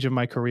this stage of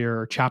my career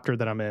or chapter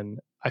that I'm in,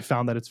 I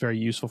found that it's very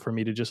useful for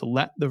me to just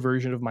let the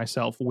version of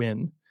myself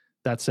win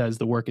that says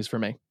the work is for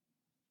me.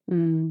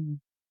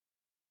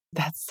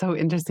 That's so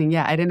interesting.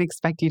 Yeah, I didn't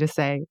expect you to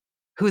say,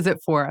 who's it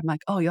for? I'm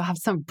like, oh, you'll have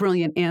some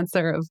brilliant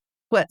answer of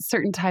what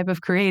certain type of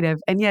creative.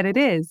 And yet it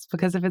is,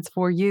 because if it's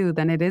for you,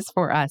 then it is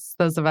for us,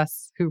 those of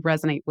us who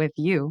resonate with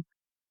you.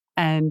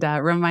 And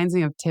reminds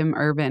me of Tim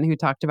Urban, who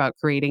talked about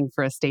creating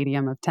for a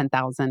stadium of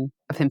 10,000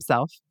 of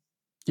himself.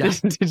 Yeah.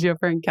 Did you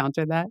ever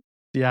encounter that?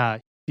 Yeah,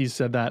 he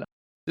said that.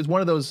 It's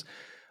one of those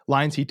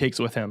lines he takes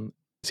with him.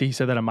 See, he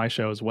said that on my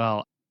show as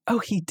well. Oh,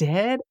 he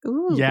did?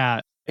 Ooh.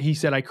 Yeah, he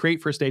said, I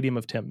create for a stadium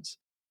of Tims.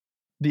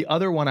 The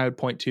other one I would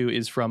point to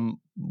is from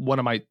one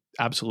of my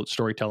absolute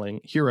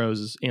storytelling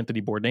heroes,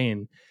 Anthony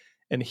Bourdain.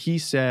 And he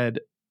said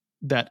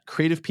that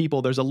creative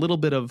people, there's a little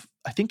bit of,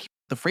 I think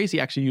the phrase he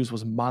actually used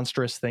was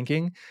monstrous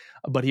thinking.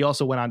 But he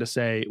also went on to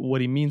say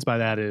what he means by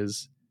that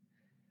is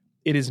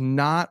it is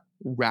not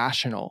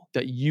rational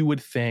that you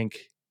would think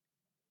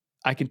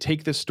I can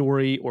take this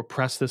story or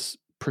press this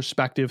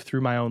perspective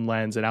through my own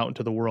lens and out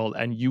into the world,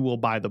 and you will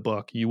buy the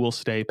book. You will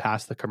stay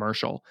past the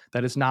commercial.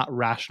 That is not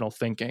rational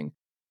thinking.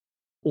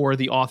 Or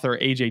the author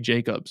A.J.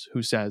 Jacobs,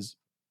 who says,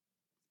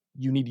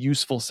 you need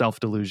useful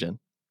self-delusion.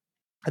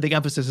 I think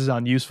emphasis is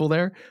on useful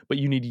there, but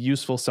you need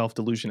useful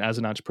self-delusion as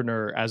an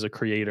entrepreneur, as a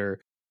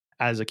creator,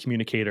 as a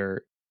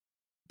communicator,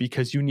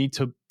 because you need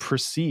to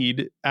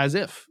proceed as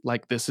if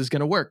this is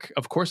going to work.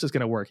 Of course it's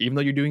going to work, even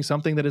though you're doing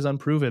something that is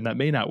unproven, that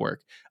may not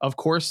work. Of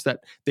course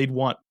that they'd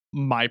want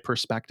my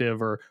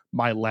perspective or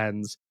my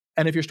lens.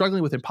 And if you're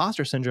struggling with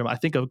imposter syndrome, I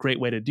think a great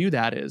way to do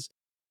that is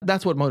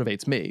that's what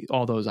motivates me,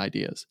 all those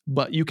ideas.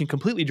 But you can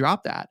completely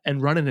drop that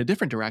and run in a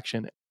different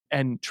direction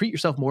and treat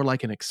yourself more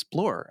like an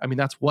explorer. I mean,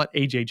 that's what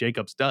A.J.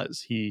 Jacobs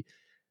does. He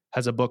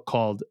has a book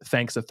called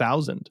Thanks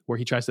 1,000, where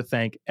he tries to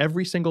thank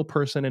every single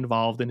person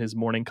involved in his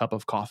morning cup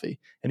of coffee.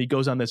 And he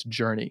goes on this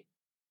journey.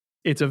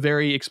 It's a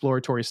very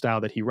exploratory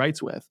style that he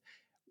writes with.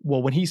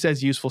 Well, when he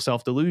says useful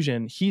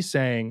self-delusion, he's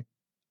saying,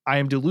 I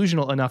am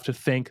delusional enough to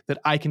think that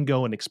I can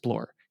go and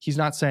explore. He's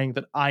not saying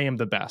that I am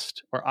the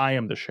best or I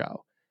am the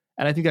show.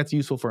 And I think that's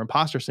useful for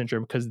imposter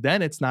syndrome, because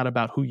then it's not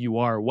about who you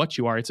are or what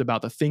you are. It's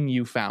about the thing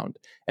you found.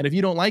 And if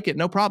you don't like it,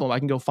 no problem. I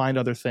can go find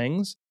other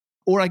things,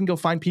 or I can go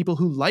find people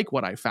who like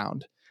what I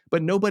found.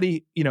 But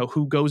nobody,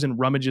 who goes and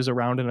rummages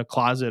around in a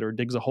closet or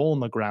digs a hole in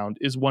the ground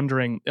is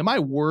wondering, am I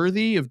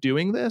worthy of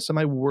doing this? Am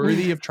I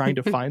worthy of trying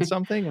to find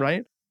something,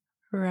 right?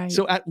 Right.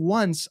 So at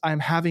once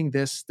I'm having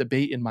this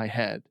debate in my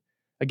head.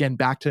 Again,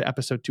 back to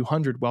episode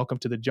 200, Welcome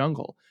to the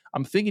Jungle.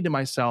 I'm thinking to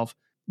myself,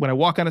 when I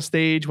walk on a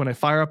stage, when I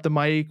fire up the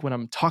mic, when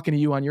I'm talking to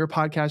you on your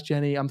podcast,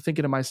 Jenny, I'm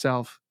thinking to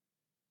myself,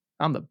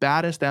 I'm the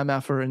baddest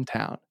MFer in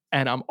town.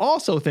 And I'm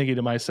also thinking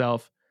to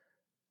myself,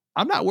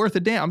 I'm not worth a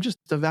damn. I'm just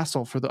the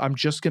vessel I'm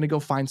just going to go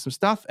find some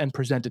stuff and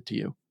present it to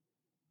you.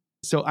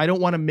 So I don't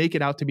want to make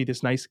it out to be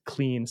this nice,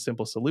 clean,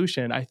 simple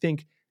solution. I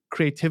think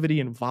creativity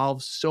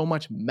involves so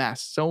much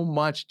mess, so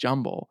much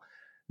jumble,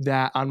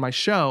 that on my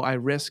show, I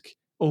risk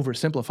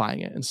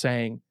oversimplifying it and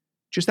saying,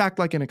 just act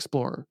like an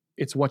explorer.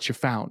 It's what you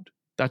found.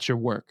 That's your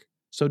work.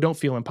 So don't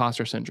feel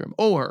imposter syndrome.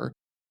 Or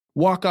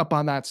walk up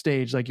on that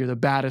stage like you're the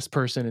baddest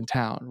person in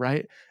town,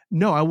 right?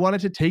 No, I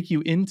wanted to take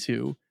you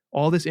into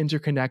all this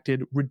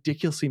interconnected,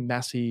 ridiculously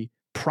messy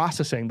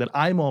processing that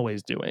I'm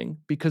always doing,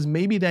 because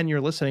maybe then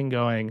you're listening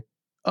going,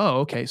 oh,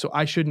 okay, so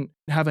I shouldn't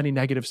have any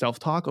negative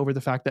self-talk over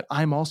the fact that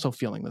I'm also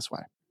feeling this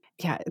way.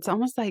 Yeah, it's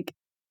almost like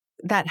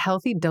that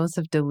healthy dose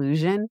of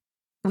delusion.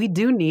 We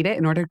do need it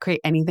in order to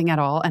create anything at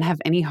all and have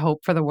any hope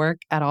for the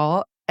work at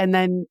all. And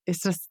then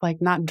it's just like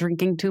not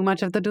drinking too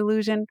much of the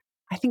delusion.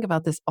 I think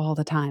about this all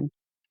the time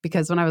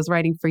because when I was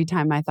writing Free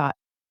Time, I thought,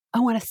 I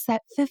want to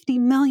set 50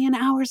 million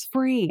hours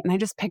free. And I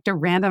just picked a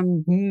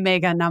random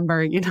mega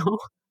number, you know?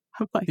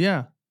 I'm like,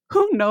 Yeah.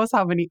 who knows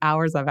how many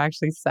hours I've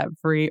actually set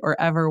free or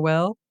ever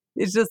will?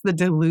 It's just the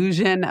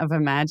delusion of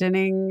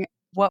imagining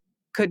what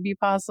could be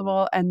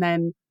possible and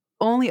then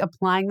only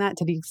applying that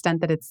to the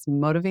extent that it's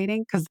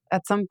motivating, because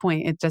at some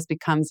point it just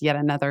becomes yet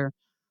another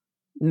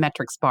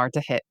metrics bar to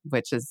hit,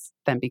 which is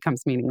then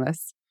becomes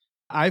meaningless.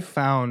 I've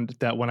found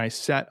that when I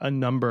set a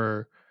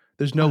number,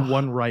 there's no Oh,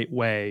 one right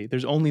way.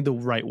 There's only the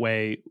right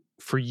way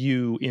for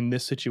you in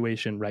this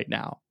situation right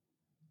now.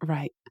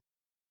 right.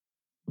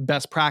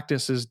 Best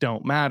practices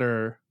don't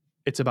matter.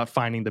 It's about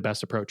finding the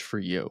best approach for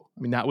you.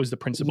 I mean, that was the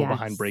principle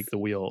behind Yes. Break the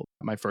Wheel,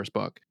 my first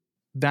book.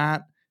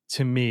 That,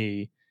 to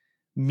me,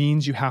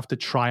 means you have to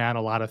try on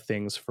a lot of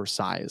things for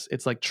size.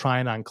 It's like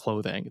trying on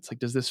clothing. It's like,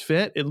 does this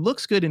fit? It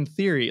looks good in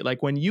theory.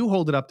 Like when you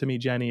hold it up to me,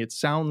 Jenny, it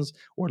sounds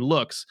or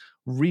looks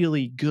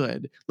really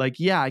good. Like,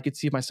 yeah, I could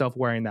see myself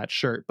wearing that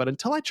shirt, but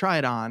until I try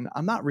it on,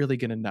 I'm not really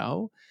going to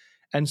know.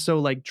 And so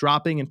like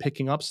dropping and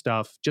picking up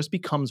stuff just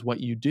becomes what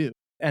you do.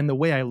 And the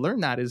way I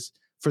learned that is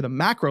for the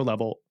macro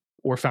level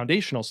or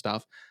foundational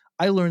stuff.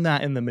 I learned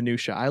that in the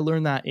minutia. I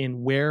learned that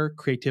in where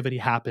creativity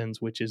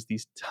happens, which is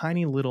these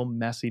tiny little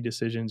messy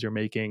decisions you're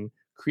making,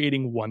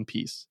 creating one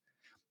piece.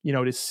 You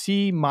know, to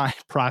see my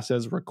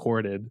process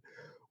recorded,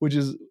 which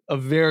is a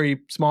very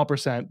small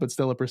percent, but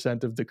still a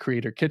percent of the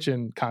Creator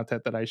Kitchen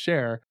content that I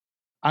share.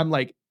 I'm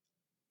like,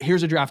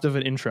 here's a draft of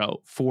an intro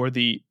for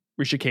the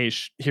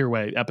Rishikesh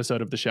Hirway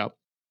episode of the show.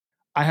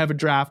 I have a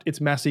draft. It's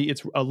messy.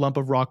 It's a lump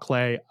of raw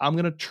clay. I'm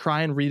going to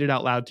try and read it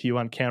out loud to you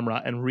on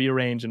camera and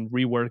rearrange and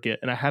rework it.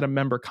 And I had a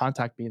member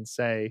contact me and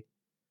say,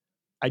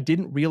 I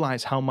didn't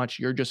realize how much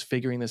you're just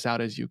figuring this out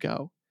as you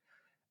go.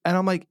 And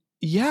I'm like,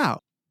 yeah,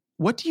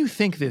 what do you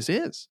think this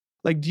is?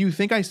 Like, do you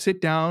think I sit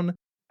down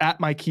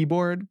at my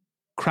keyboard,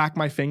 crack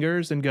my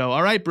fingers and go,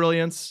 all right,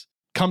 brilliance,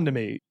 come to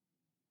me?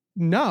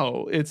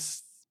 No,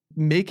 it's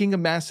making a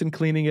mess and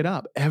cleaning it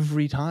up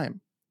every time.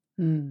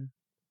 Mm.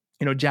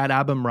 You know, Jad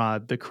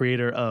Abumrad, the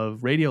creator of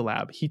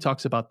Radiolab, he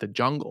talks about the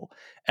jungle.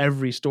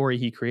 Every story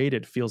he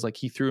created feels like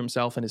he threw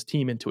himself and his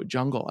team into a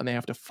jungle and they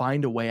have to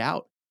find a way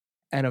out.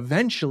 And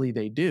eventually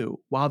they do.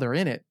 While they're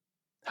in it,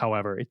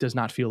 however, it does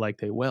not feel like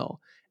they will.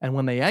 And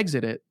when they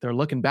exit it, they're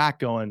looking back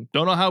going,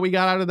 don't know how we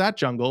got out of that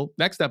jungle.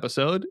 Next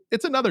episode,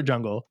 it's another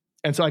jungle.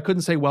 And so I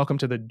couldn't say welcome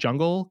to the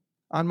jungle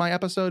on my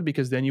episode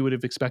because then you would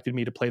have expected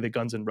me to play the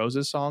Guns N'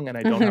 Roses song and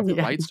I don't have the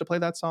Yeah. rights to play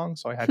that song.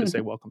 So I had to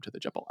say welcome to the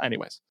jungle.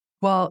 Anyways.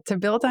 Well, to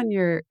build on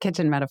your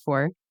kitchen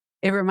metaphor,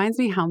 it reminds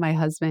me how my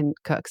husband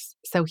cooks.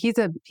 So he's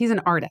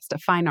an artist, a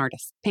fine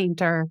artist,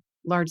 painter,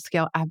 large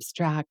scale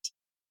abstract,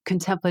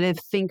 contemplative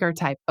thinker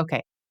type.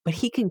 Okay, but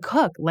he can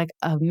cook like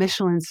a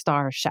Michelin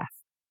star chef.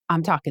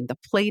 I'm talking the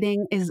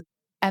plating is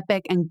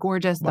epic and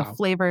gorgeous. The Wow.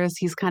 flavors,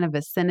 he's kind of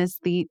a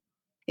synesthete.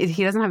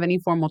 He doesn't have any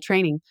formal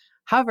training.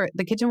 However,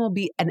 the kitchen will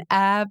be an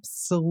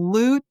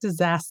absolute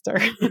disaster.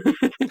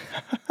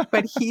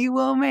 But he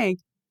will make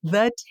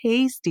the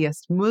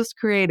tastiest, most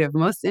creative,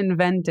 most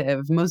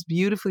inventive, most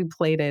beautifully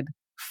plated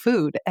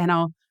food. And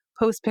I'll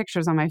post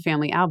pictures on my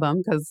family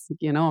album because,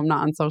 you know, I'm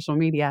not on social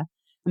media.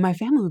 And my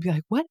family would be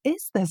like, what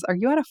is this? Are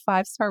you at a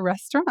 5-star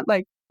restaurant?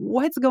 Like,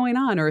 what's going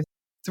on? Or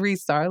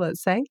 3-star,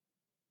 let's say.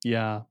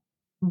 Yeah.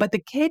 But the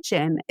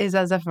kitchen is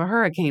as if a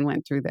hurricane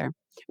went through there.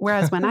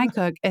 Whereas when I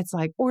cook, it's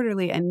like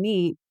orderly and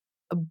neat,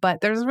 but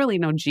there's really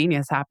no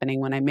genius happening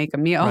when I make a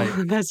meal.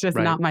 Right. That's just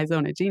Right. not my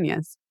zone of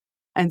genius.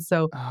 And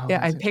so, Oh, yeah,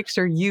 I that's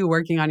picture you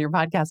working on your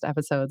podcast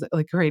episodes,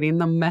 like creating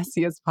the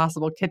messiest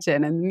possible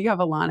kitchen. And you have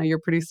Alana, your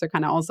producer,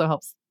 kind of also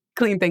helps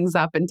clean things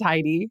up and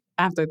tidy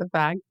after the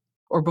fact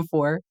or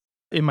before.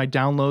 in my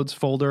downloads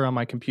folder on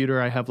my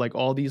computer, I have like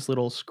all these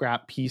little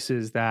scrap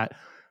pieces that,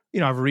 you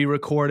know, I've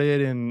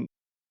re-recorded and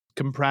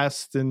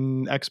compressed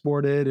and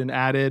exported and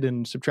added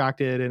and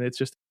subtracted, and it's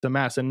just a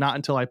mess. And not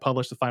until I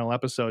publish the final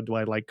episode do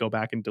I like go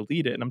back and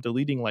delete it. And I'm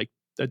deleting like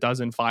a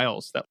dozen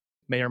files that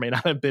may or may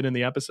not have been in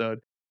the episode.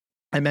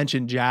 I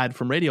mentioned Jad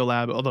from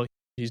Radiolab, although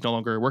he's no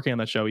longer working on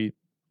that show. He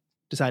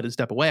decided to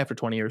step away after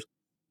 20 years.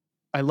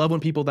 I love when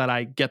people that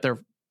I get their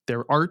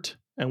art,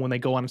 and when they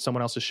go on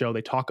someone else's show,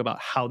 they talk about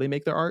how they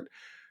make their art,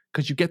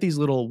 because you get these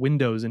little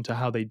windows into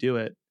how they do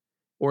it,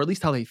 or at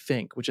least how they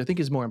think, which I think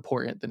is more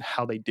important than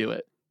how they do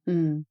it.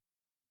 Mm.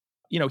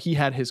 You know, he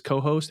had his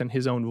co-host and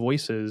his own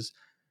voices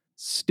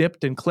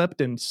snipped and clipped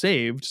and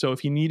saved. So if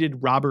he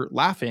needed Robert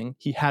laughing,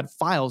 he had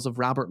files of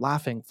Robert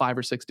laughing 5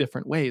 or 6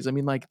 different ways. I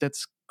mean, like,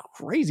 that's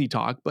crazy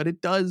talk, but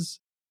it does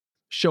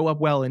show up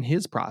well in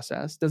his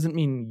process. Doesn't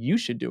mean you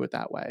should do it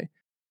that way.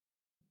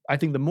 I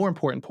think the more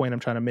important point I'm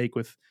trying to make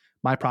with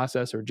my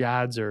process or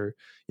Jad's or,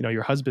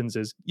 your husband's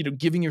is,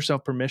 giving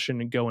yourself permission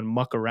to go and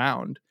muck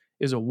around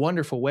is a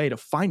wonderful way to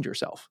find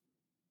yourself.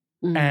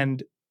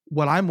 And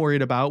what I'm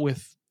worried about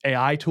with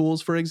AI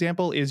tools, for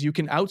example, is you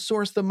can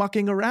outsource the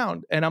mucking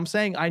around. And I'm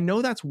saying, I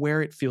know that's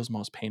where it feels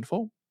most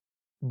painful,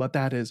 but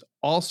that is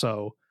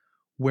also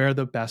where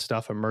the best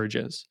stuff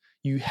emerges.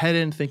 You head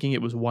in thinking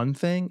it was one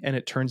thing and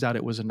it turns out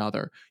it was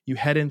another. You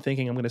head in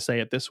thinking I'm going to say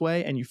it this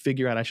way and you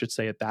figure out I should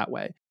say it that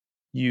way.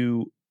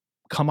 You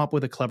come up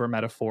with a clever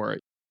metaphor.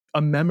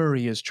 A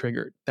memory is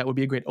triggered that would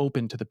be a great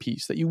open to the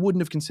piece that you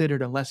wouldn't have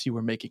considered unless you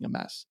were making a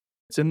mess.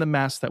 It's in the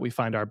mess that we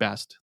find our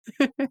best.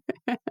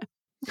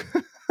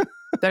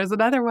 There's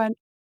another one.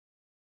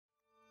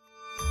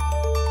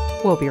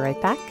 We'll be right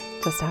back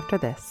just after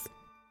this.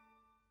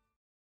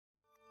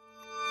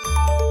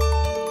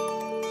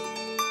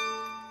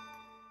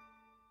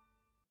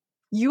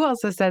 You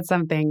also said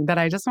something that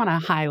I just want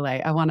to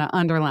highlight, I want to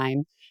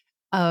underline,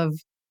 of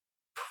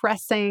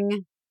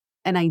pressing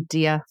an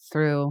idea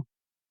through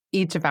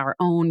each of our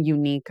own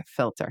unique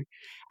filter.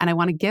 And I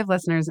want to give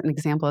listeners an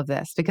example of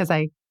this because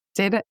I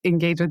did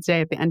engage with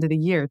Jay at the end of the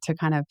year to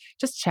kind of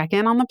just check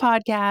in on the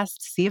podcast,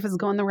 see if it's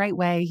going the right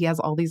way. He has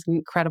all these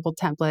incredible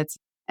templates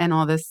and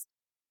all this.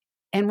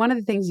 And one of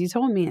the things you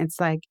told me, it's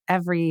like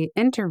every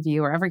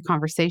interview or every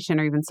conversation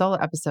or even solo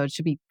episode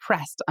should be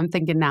pressed. I'm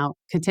thinking now,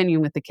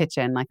 continuing with the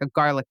kitchen, like a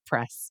garlic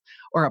press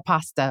or a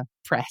pasta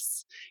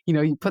press.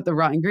 You put the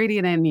raw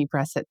ingredient in and you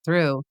press it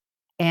through.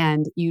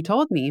 And you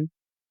told me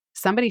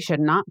somebody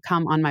should not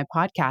come on my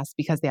podcast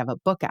because they have a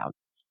book out.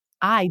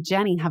 I,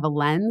 Jenny, have a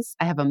lens.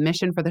 I have a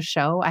mission for the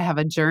show. I have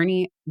a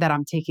journey that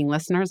I'm taking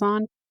listeners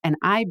on, and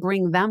I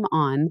bring them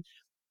on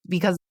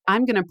because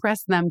I'm going to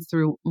press them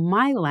through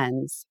my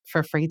lens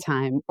for free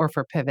time or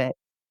for pivot,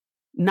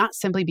 not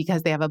simply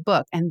because they have a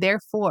book. And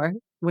therefore,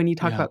 when you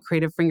talk about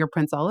creative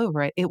fingerprints all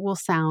over it, it will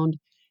sound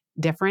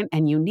different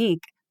and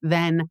unique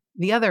than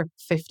the other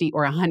 50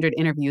 or 100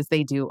 interviews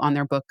they do on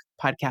their book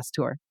podcast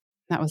tour.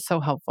 That was so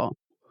helpful.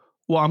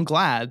 Well, I'm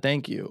glad.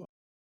 Thank you.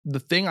 The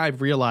thing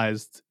I've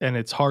realized, and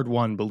it's hard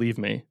won, believe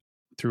me,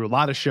 through a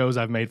lot of shows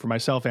I've made for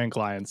myself and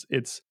clients,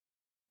 it's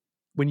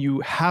when you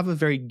have a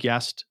very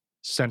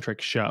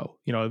guest-centric show.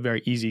 A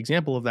very easy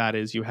example of that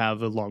is you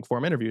have a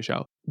long-form interview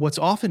show. What's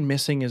often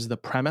missing is the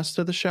premise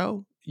to the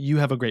show. You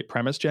have a great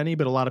premise, Jenny,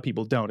 but a lot of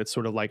people don't. It's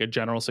sort of like a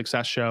general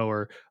success show,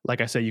 or like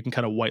I say, you can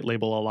kind of white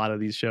label a lot of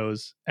these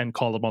shows and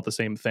call them all the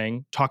same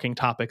thing, talking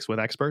topics with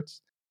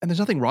experts. And there's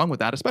nothing wrong with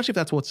that, especially if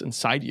that's what's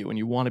inside you and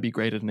you want to be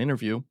great at an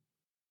interview.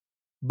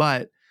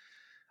 But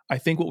I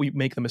think what we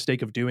make the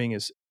mistake of doing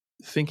is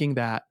thinking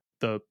that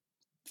the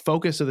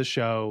focus of the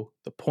show,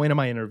 the point of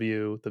my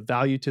interview, the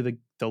value to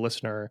the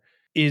listener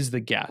is the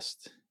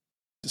guest.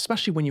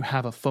 Especially when you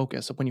have a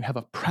focus, when you have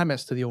a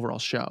premise to the overall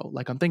show.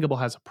 Like Unthinkable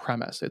has a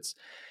premise.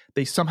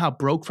 They somehow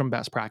broke from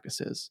best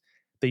practices.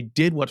 They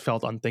did what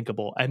felt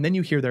unthinkable. And then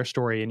you hear their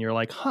story and you're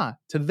like,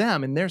 to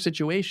them in their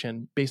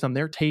situation, based on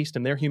their taste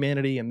and their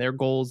humanity and their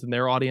goals and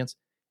their audience,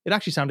 it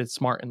actually sounded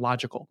smart and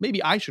logical.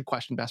 Maybe I should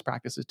question best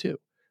practices too.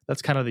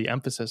 That's kind of the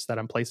emphasis that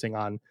I'm placing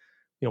on,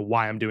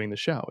 why I'm doing the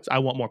show. Is I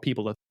want more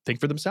people to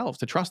think for themselves,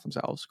 to trust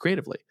themselves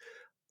creatively.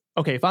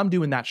 Okay, if I'm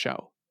doing that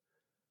show,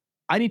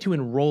 I need to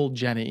enroll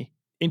Jenny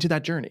into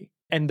that journey.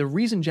 And the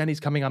reason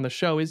Jenny's coming on the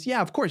show is,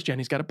 of course,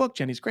 Jenny's got a book.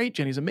 Jenny's great.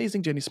 Jenny's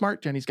amazing. Jenny's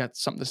smart. Jenny's got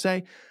something to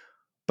say.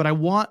 But I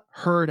want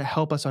her to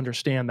help us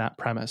understand that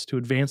premise, to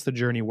advance the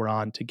journey we're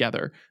on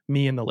together,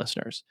 me and the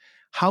listeners.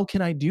 How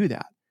can I do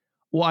that?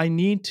 Well, I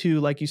need to,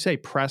 like you say,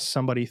 press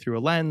somebody through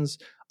a lens.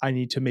 I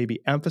need to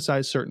maybe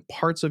emphasize certain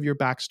parts of your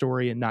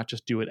backstory and not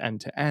just do it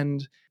end to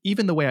end.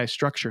 Even the way I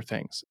structure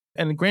things.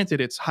 And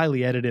granted, it's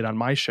highly edited on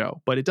my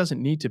show, but it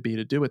doesn't need to be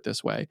to do it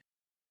this way.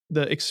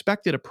 The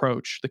expected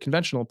approach, the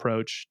conventional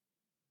approach,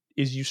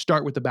 is you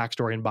start with the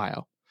backstory and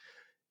bio.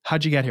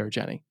 How'd you get here,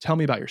 Jenny? Tell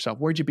me about yourself.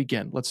 Where'd you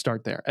begin? Let's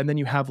start there. And then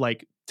you have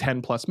like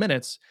 10 plus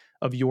minutes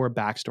of your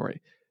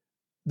backstory.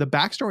 The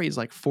backstory is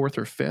like fourth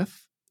or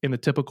fifth in the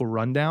typical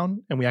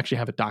rundown. And we actually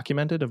have it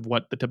documented of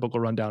what the typical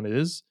rundown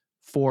is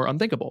for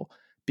Unthinkable.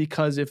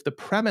 Because if the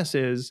premise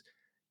is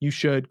you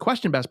should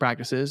question best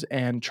practices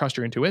and trust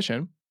your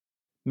intuition,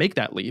 make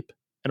that leap.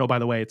 And oh, by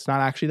the way, it's not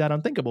actually that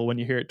unthinkable when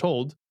you hear it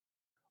told.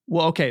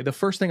 Well, okay, the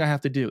first thing I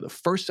have to do, the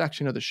first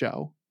section of the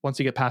show, once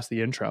you get past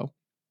the intro,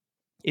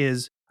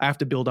 is I have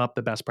to build up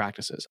the best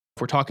practices.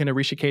 If we're talking to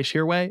Rishikesh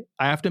Hirway,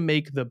 I have to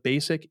make the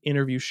basic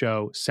interview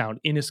show sound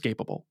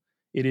inescapable.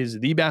 It is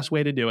the best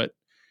way to do it.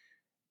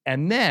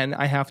 And then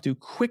I have to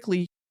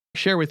quickly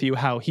share with you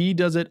how he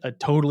does it a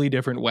totally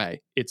different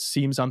way. It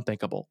seems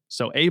unthinkable.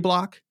 So A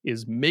block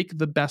is make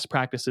the best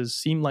practices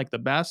seem like the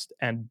best,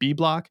 and B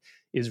block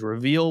is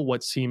reveal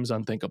what seems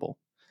unthinkable.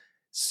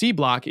 C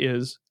block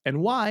is,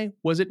 and why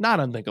was it not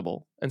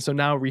unthinkable? And so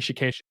now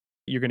Rishikesh,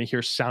 you're going to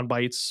hear sound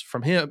bites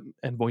from him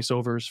and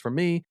voiceovers from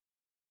me.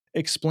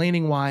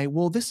 explaining why,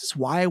 well, this is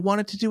why I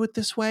wanted to do it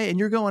this way. And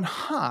you're going,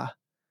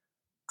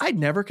 I'd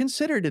never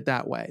considered it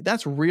that way.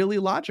 That's really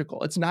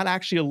logical. It's not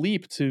actually a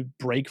leap to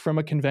break from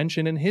a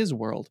convention in his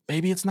world.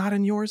 Maybe it's not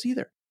in yours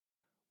either.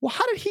 Well,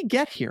 how did he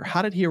get here?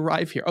 How did he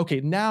arrive here?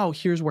 Okay, now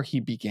here's where he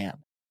began.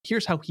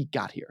 Here's how he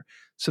got here.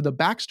 So the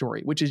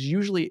backstory, which is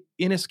usually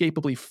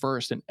inescapably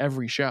first in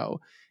every show,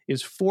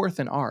 is fourth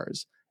in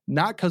ours.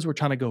 Not because we're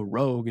trying to go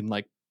rogue and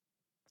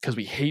because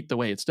we hate the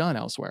way it's done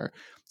elsewhere.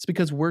 It's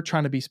because we're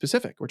trying to be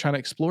specific. We're trying to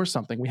explore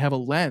something. We have a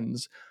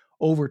lens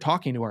over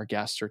talking to our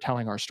guests or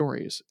telling our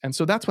stories. And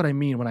so that's what I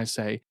mean when I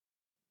say,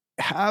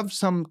 have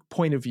some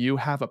point of view,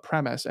 have a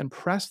premise, and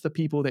press the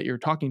people that you're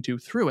talking to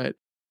through it.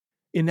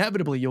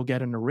 Inevitably, you'll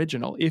get an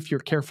original if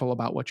you're careful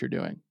about what you're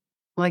doing.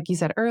 Like you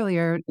said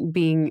earlier,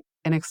 being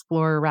an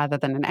explorer rather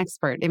than an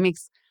expert, it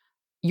makes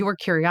your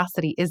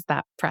curiosity is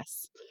that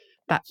press,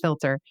 that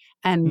filter.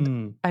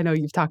 And I know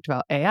you've talked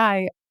about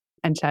AI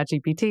and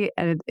ChatGPT,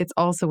 and it's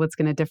also what's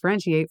going to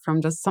differentiate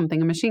from just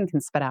something a machine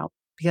can spit out,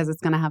 because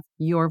it's going to have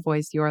your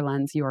voice, your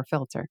lens, your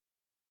filter.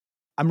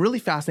 I'm really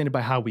fascinated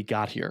by how we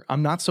got here.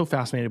 I'm not so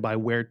fascinated by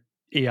where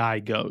AI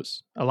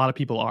goes. A lot of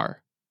people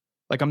are.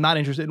 Like, I'm not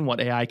interested in what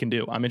AI can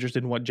do. I'm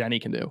interested in what Jenny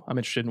can do. I'm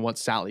interested in what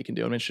Sally can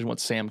do. I'm interested in what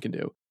Sam can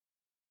do,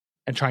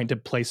 and trying to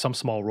play some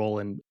small role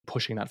in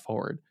pushing that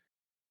forward.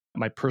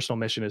 My personal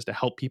mission is to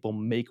help people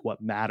make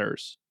what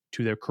matters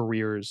to their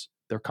careers,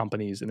 their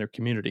companies, and their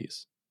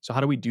communities. So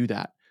how do we do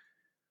that?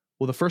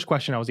 Well, the first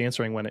question I was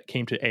answering when it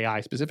came to AI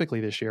specifically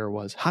this year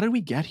was, how did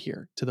we get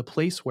here to the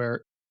place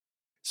where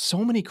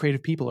so many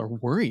creative people are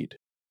worried?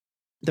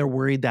 They're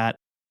worried that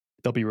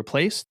they'll be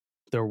replaced.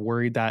 They're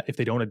worried that if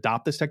they don't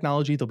adopt this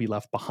technology, they'll be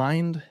left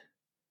behind.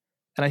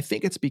 And I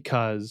think it's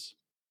because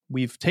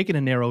we've taken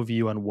a narrow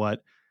view on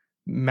what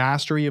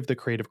mastery of the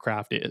creative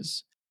craft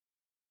is.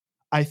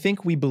 I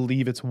think we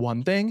believe it's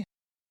one thing.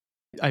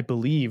 I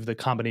believe the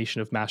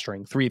combination of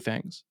mastering three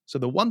things. So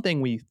the one thing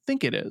we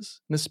think it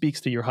is, and this speaks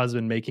to your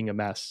husband making a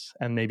mess,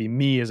 and maybe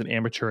me as an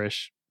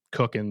amateurish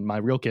cook in my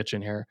real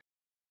kitchen here,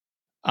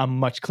 I'm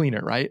much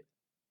cleaner, right?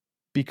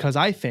 Because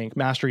I think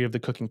mastery of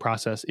the cooking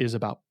process is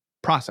about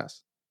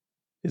process,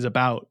 is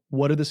about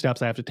what are the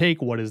steps I have to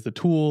take, what is the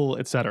tool,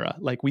 etc.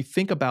 Like, we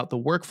think about the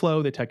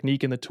workflow, the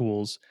technique, and the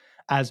tools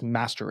as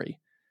mastery.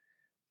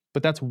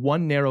 But that's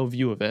one narrow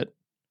view of it.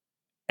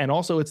 And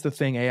also, it's the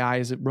thing AI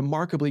is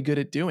remarkably good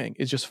at doing,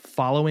 is just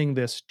following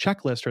this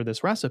checklist or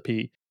this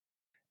recipe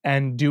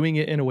and doing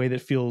it in a way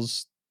that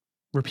feels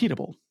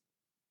repeatable.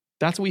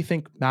 That's what we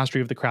think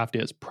mastery of the craft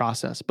is,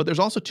 process. But there's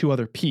also two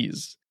other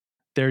P's.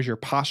 There's your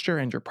posture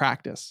and your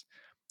practice.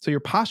 So your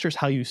posture is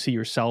how you see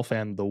yourself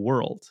and the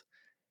world.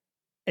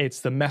 It's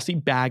the messy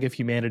bag of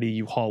humanity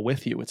you haul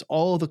with you. It's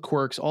all the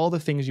quirks, all the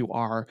things you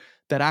are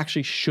that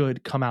actually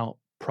should come out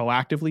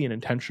proactively and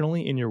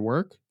intentionally in your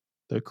work.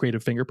 The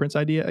creative fingerprints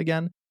idea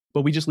again.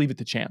 But we just leave it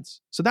to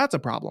chance. So that's a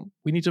problem.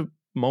 We need to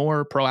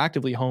more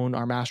proactively hone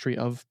our mastery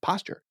of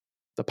posture,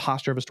 the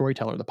posture of a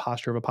storyteller, the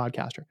posture of a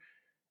podcaster.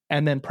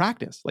 And then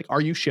practice. Like,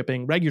 are you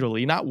shipping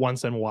regularly, not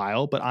once in a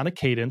while, but on a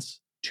cadence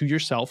to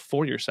yourself,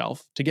 for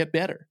yourself, to get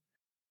better?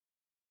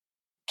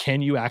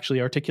 Can you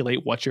actually articulate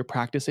what your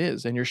practice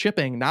is? And you're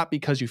shipping not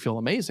because you feel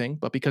amazing,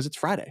 but because it's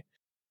Friday.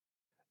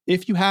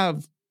 If you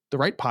have the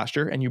right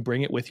posture and you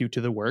bring it with you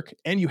to the work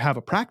and you have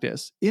a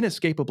practice,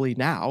 inescapably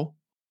now,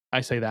 I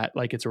say that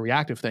like it's a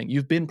reactive thing.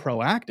 You've been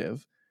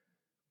proactive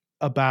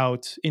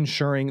about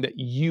ensuring that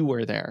you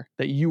were there,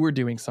 that you were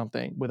doing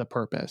something with a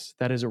purpose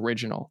that is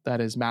original,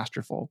 that is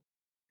masterful.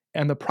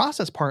 And the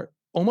process part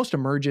almost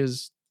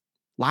emerges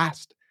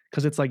last,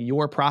 because it's like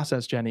your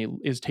process, Jenny,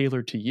 is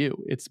tailored to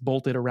you. It's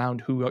bolted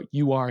around who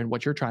you are and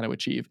what you're trying to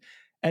achieve.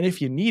 And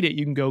if you need it,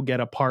 you can go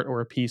get a part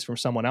or a piece from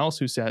someone else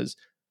who says,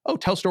 oh,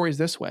 tell stories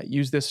this way,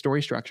 use this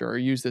story structure or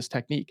use this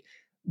technique.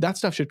 That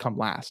stuff should come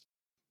last.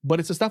 But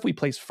it's the stuff we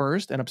place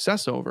first and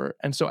obsess over.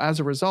 And so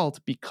as a result,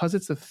 because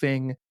it's the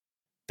thing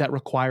that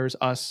requires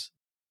us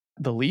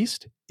the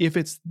least, if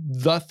it's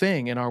the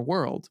thing in our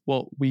world,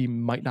 well, we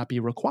might not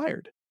be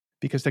required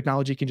because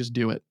technology can just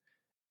do it.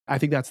 I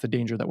think that's the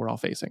danger that we're all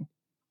facing.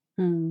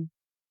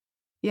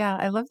 Yeah,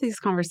 I love these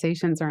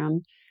conversations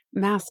around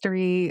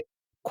mastery,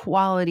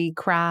 quality,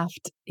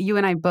 craft. You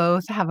and I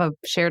both have a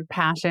shared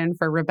passion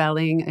for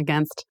rebelling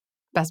against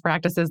best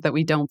practices that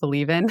we don't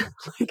believe in.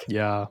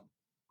 Yeah.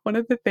 One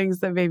of the things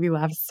that made me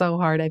laugh so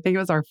hard, I think it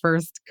was our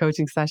first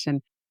coaching session.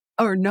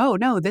 Or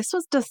no, this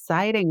was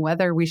deciding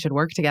whether we should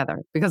work together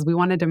because we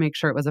wanted to make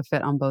sure it was a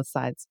fit on both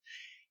sides.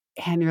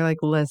 And you're like,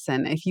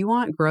 listen, if you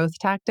want growth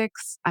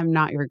tactics, I'm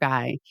not your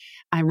guy.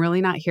 I'm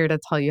really not here to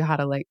tell you how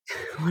to what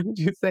did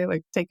you say?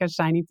 Like, take a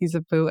shiny piece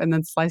of poo and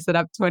then slice it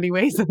up 20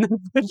 ways and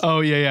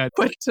then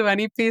put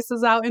 20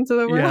 pieces out into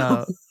the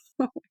world.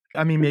 Yeah.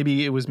 I mean,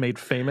 maybe it was made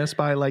famous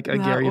by like a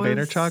Gary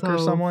Vaynerchuk or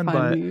someone,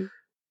 funny. But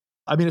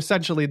I mean,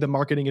 essentially the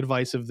marketing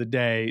advice of the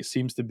day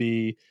seems to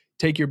be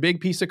take your big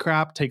piece of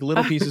crap, take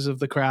little pieces of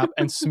the crap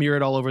and smear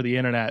it all over the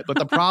internet. But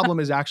the problem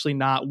is actually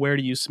not where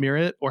do you smear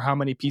it or how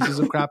many pieces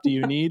of crap do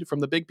you need from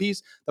the big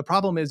piece. The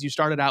problem is you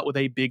started out with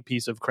a big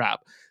piece of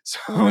crap.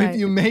 So if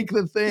you make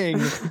the thing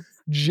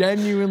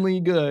genuinely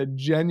good,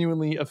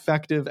 genuinely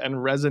effective,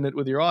 and resonant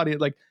with your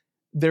audience. Like,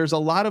 there's a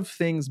lot of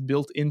things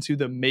built into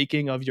the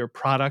making of your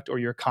product or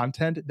your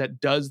content that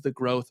does the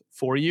growth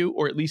for you,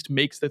 or at least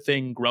makes the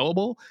thing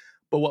growable.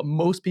 But what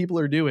most people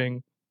are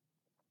doing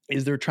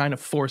is they're trying to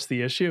force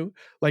the issue.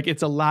 Like,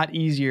 it's a lot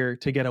easier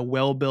to get a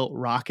well-built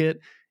rocket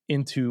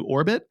into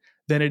orbit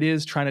than it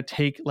is trying to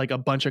take like a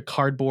bunch of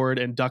cardboard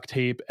and duct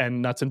tape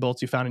and nuts and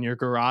bolts you found in your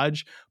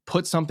garage,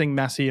 put something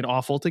messy and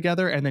awful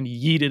together, and then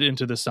yeet it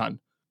into the sun.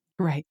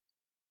 Right.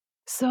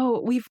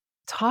 So we've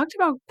talked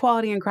about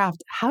quality and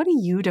craft. How do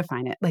you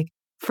define it? Like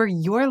for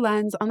your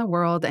lens on the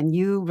world and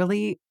you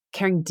really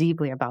caring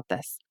deeply about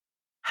this,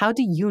 how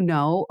do you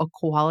know a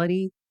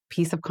quality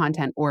piece of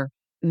content or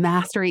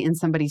mastery in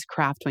somebody's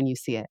craft when you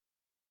see it?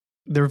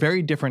 They're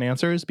very different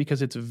answers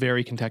because it's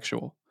very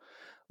contextual.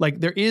 Like,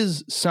 there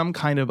is some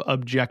kind of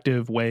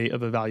objective way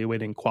of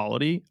evaluating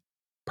quality.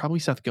 Probably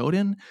Seth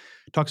Godin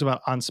talks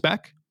about on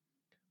spec.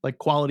 Like,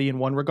 quality in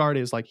one regard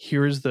is like,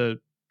 here's the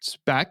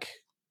spec.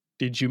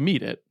 Did you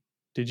meet it?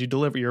 Did you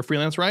deliver? You're a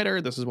freelance writer.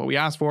 This is what we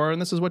asked for,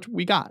 and this is what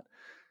we got.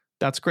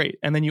 That's great.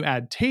 And then you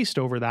add taste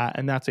over that,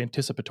 and that's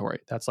anticipatory.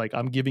 That's like,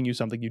 I'm giving you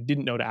something you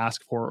didn't know to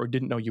ask for or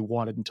didn't know you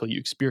wanted until you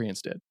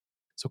experienced it.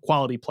 So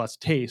quality plus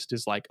taste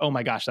is like, oh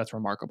my gosh, that's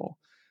remarkable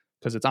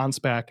because it's on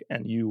spec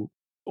and you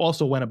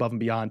also went above and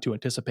beyond to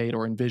anticipate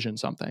or envision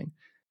something.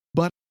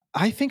 But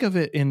I think of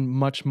it in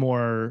much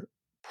more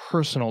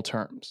personal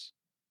terms.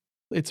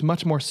 It's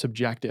much more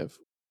subjective.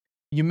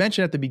 You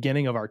mentioned at the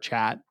beginning of our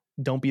chat,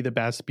 don't be the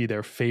best, be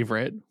their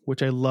favorite,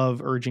 which I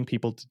love urging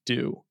people to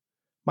do.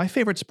 My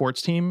favorite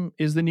sports team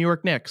is the New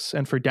York Knicks,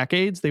 and for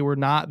decades, they were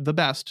not the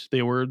best.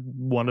 They were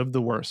one of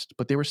the worst,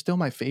 but they were still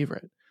my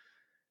favorite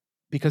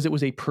because it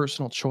was a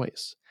personal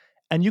choice.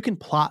 And you can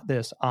plot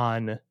this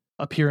on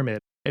a pyramid.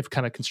 I've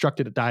kind of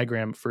constructed a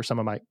diagram for some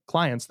of my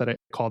clients that I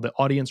call the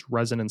audience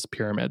resonance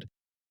pyramid.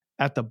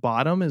 At the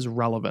bottom is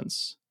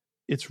relevance.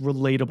 It's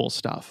relatable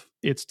stuff.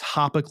 It's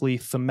topically,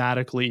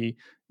 thematically.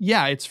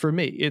 Yeah, it's for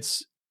me.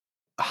 It's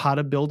how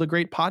to build a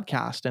great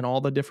podcast and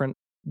all the different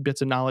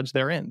bits of knowledge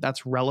therein.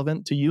 That's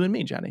relevant to you and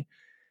me, Jenny.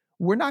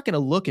 We're not going to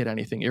look at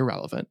anything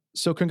irrelevant.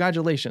 So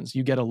congratulations,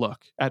 you get a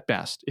look at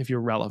best if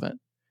you're relevant.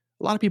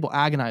 A lot of people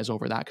agonize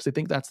over that because they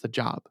think that's the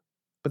job,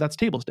 but that's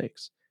table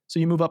stakes. So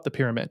you move up the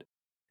pyramid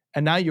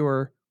and now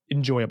you're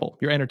enjoyable,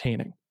 you're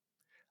entertaining.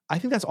 I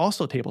think that's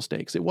also table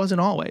stakes. It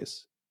wasn't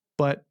always,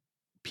 but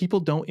people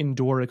don't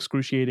endure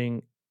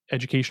excruciating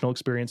educational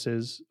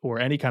experiences or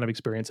any kind of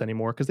experience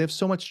anymore because they have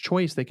so much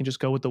choice. They can just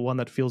go with the one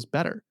that feels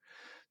better.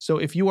 So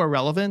if you are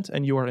relevant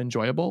and you are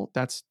enjoyable,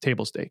 that's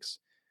table stakes.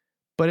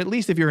 But at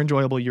least if you're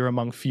enjoyable, you're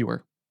among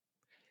fewer.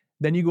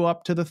 Then you go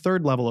up to the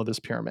third level of this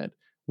pyramid,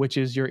 which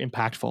is you're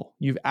impactful.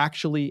 You've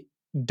actually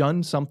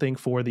done something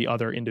for the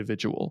other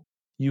individual.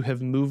 You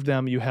have moved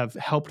them, you have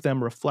helped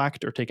them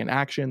reflect or take an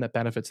action that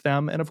benefits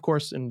them. And of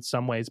course, in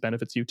some ways,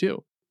 benefits you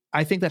too.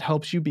 I think that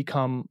helps you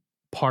become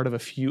part of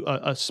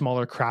a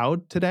smaller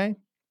crowd today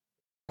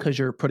because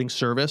you're putting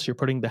service, you're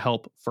putting the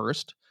help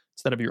first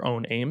instead of your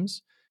own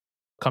aims.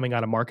 Coming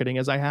out of marketing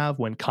as I have,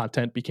 when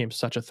content became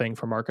such a thing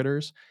for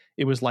marketers,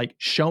 it was like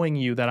showing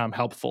you that I'm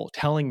helpful,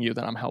 telling you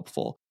that I'm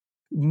helpful,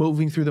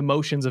 moving through the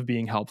motions of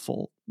being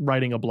helpful,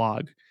 writing a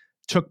blog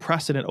took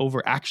precedent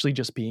over actually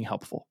just being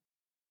helpful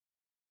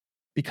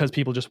because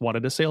people just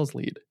wanted a sales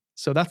lead.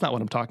 So that's not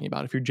what I'm talking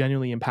about. If you're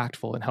genuinely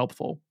impactful and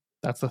helpful,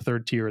 that's the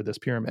third tier of this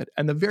pyramid.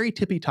 And the very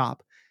tippy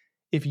top,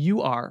 if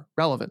you are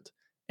relevant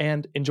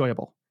and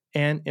enjoyable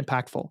and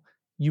impactful,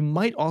 you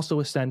might also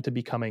ascend to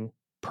becoming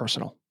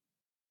personal.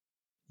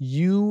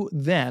 You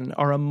then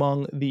are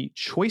among the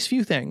choice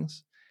few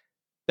things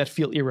that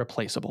feel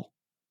irreplaceable.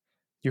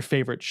 Your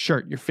favorite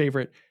shirt, your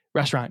favorite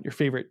restaurant, your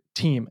favorite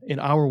team in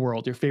our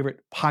world, your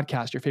favorite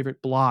podcast, your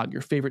favorite blog,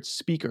 your favorite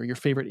speaker, your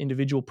favorite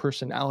individual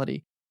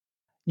personality.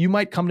 You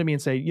might come to me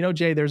and say, you know,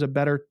 Jay, there's a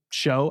better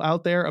show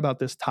out there about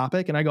this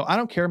topic. And I go, I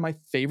don't care. My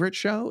favorite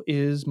show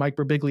is Mike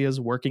Birbiglia's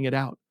Working It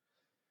Out.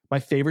 My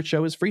favorite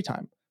show is Free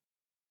Time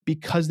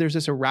because there's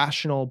this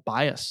irrational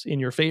bias in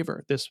your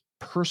favor, this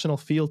personal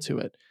feel to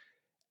it.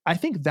 I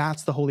think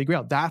that's the holy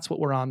grail. That's what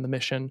we're on the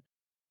mission.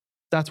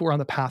 That's what we're on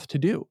the path to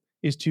do,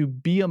 is to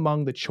be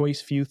among the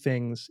choice few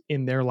things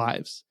in their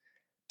lives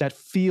that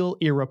feel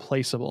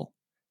irreplaceable.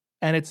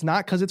 And it's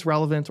not because it's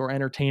relevant or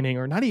entertaining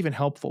or not even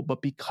helpful,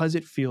 but because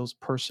it feels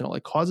personal.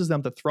 It causes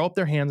them to throw up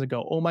their hands and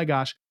go, oh my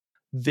gosh,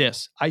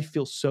 I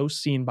feel so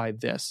seen by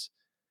this.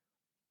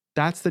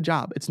 That's the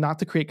job. It's not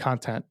to create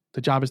content.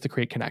 The job is to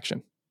create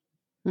connection.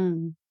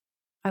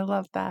 I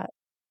love that.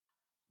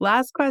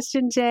 Last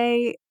question,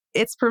 Jay.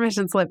 It's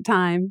permission slip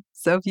time.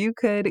 So if you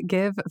could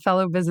give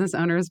fellow business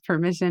owners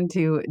permission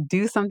to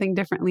do something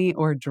differently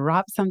or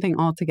drop something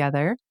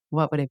altogether,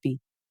 what would it be?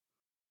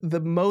 The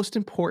most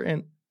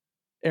important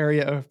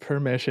area of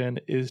permission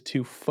is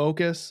to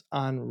focus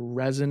on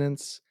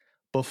resonance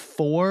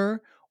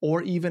before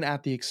or even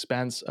at the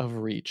expense of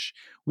reach.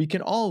 We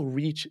can all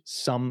reach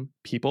some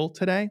people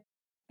today.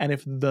 And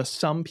if the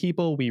some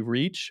people we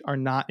reach are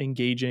not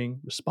engaging,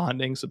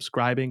 responding,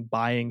 subscribing,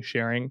 buying,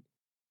 sharing,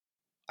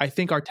 I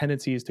think our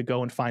tendency is to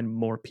go and find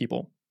more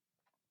people.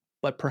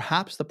 But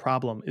perhaps the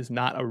problem is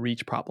not a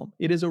reach problem.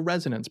 It is a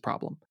resonance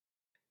problem.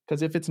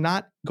 Because if it's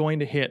not going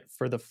to hit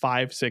for the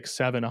 5, 6,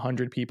 7,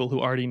 100 people who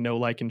already know,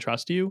 like, and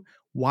trust you,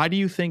 why do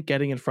you think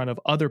getting in front of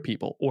other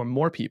people or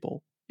more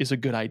people is a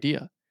good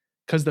idea?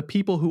 Because the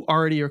people who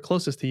already are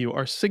closest to you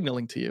are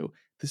signaling to you,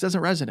 this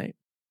doesn't resonate.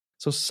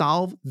 So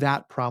solve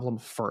that problem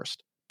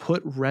first.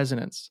 Put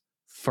resonance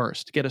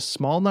first. Get a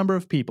small number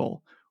of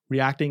people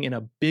reacting in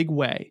a big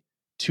way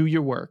to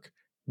your work,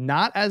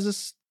 not as a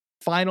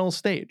final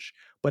stage,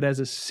 but as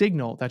a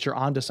signal that you're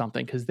onto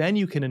something, because then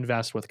you can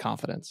invest with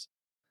confidence.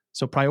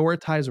 So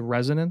prioritize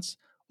resonance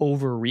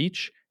over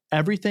reach.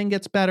 Everything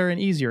gets better and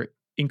easier,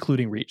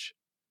 including reach.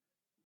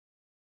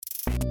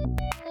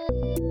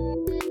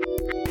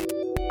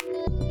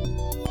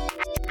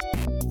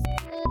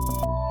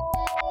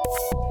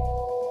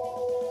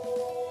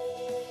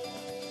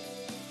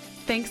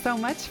 Thanks so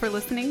much for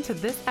listening to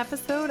this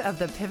episode of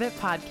the Pivot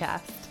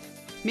Podcast.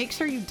 Make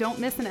sure you don't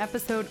miss an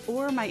episode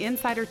or my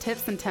insider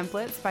tips and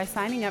templates by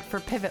signing up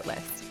for Pivot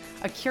List,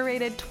 a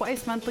curated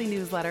twice monthly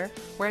newsletter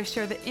where I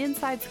share the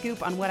inside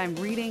scoop on what I'm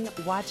reading,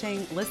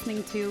 watching,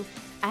 listening to,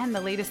 and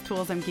the latest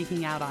tools I'm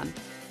geeking out on.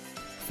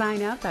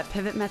 Sign up at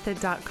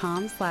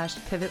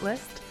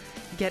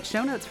pivotmethod.com/pivotlist. Get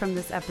show notes from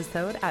this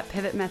episode at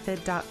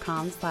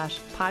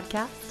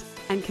pivotmethod.com/podcast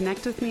and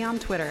connect with me on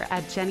Twitter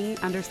at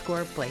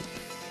Jenny_Blake.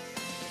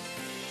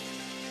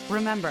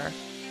 Remember,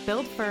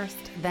 build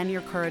first, then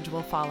your courage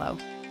will follow.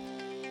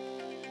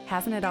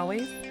 Hasn't it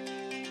always?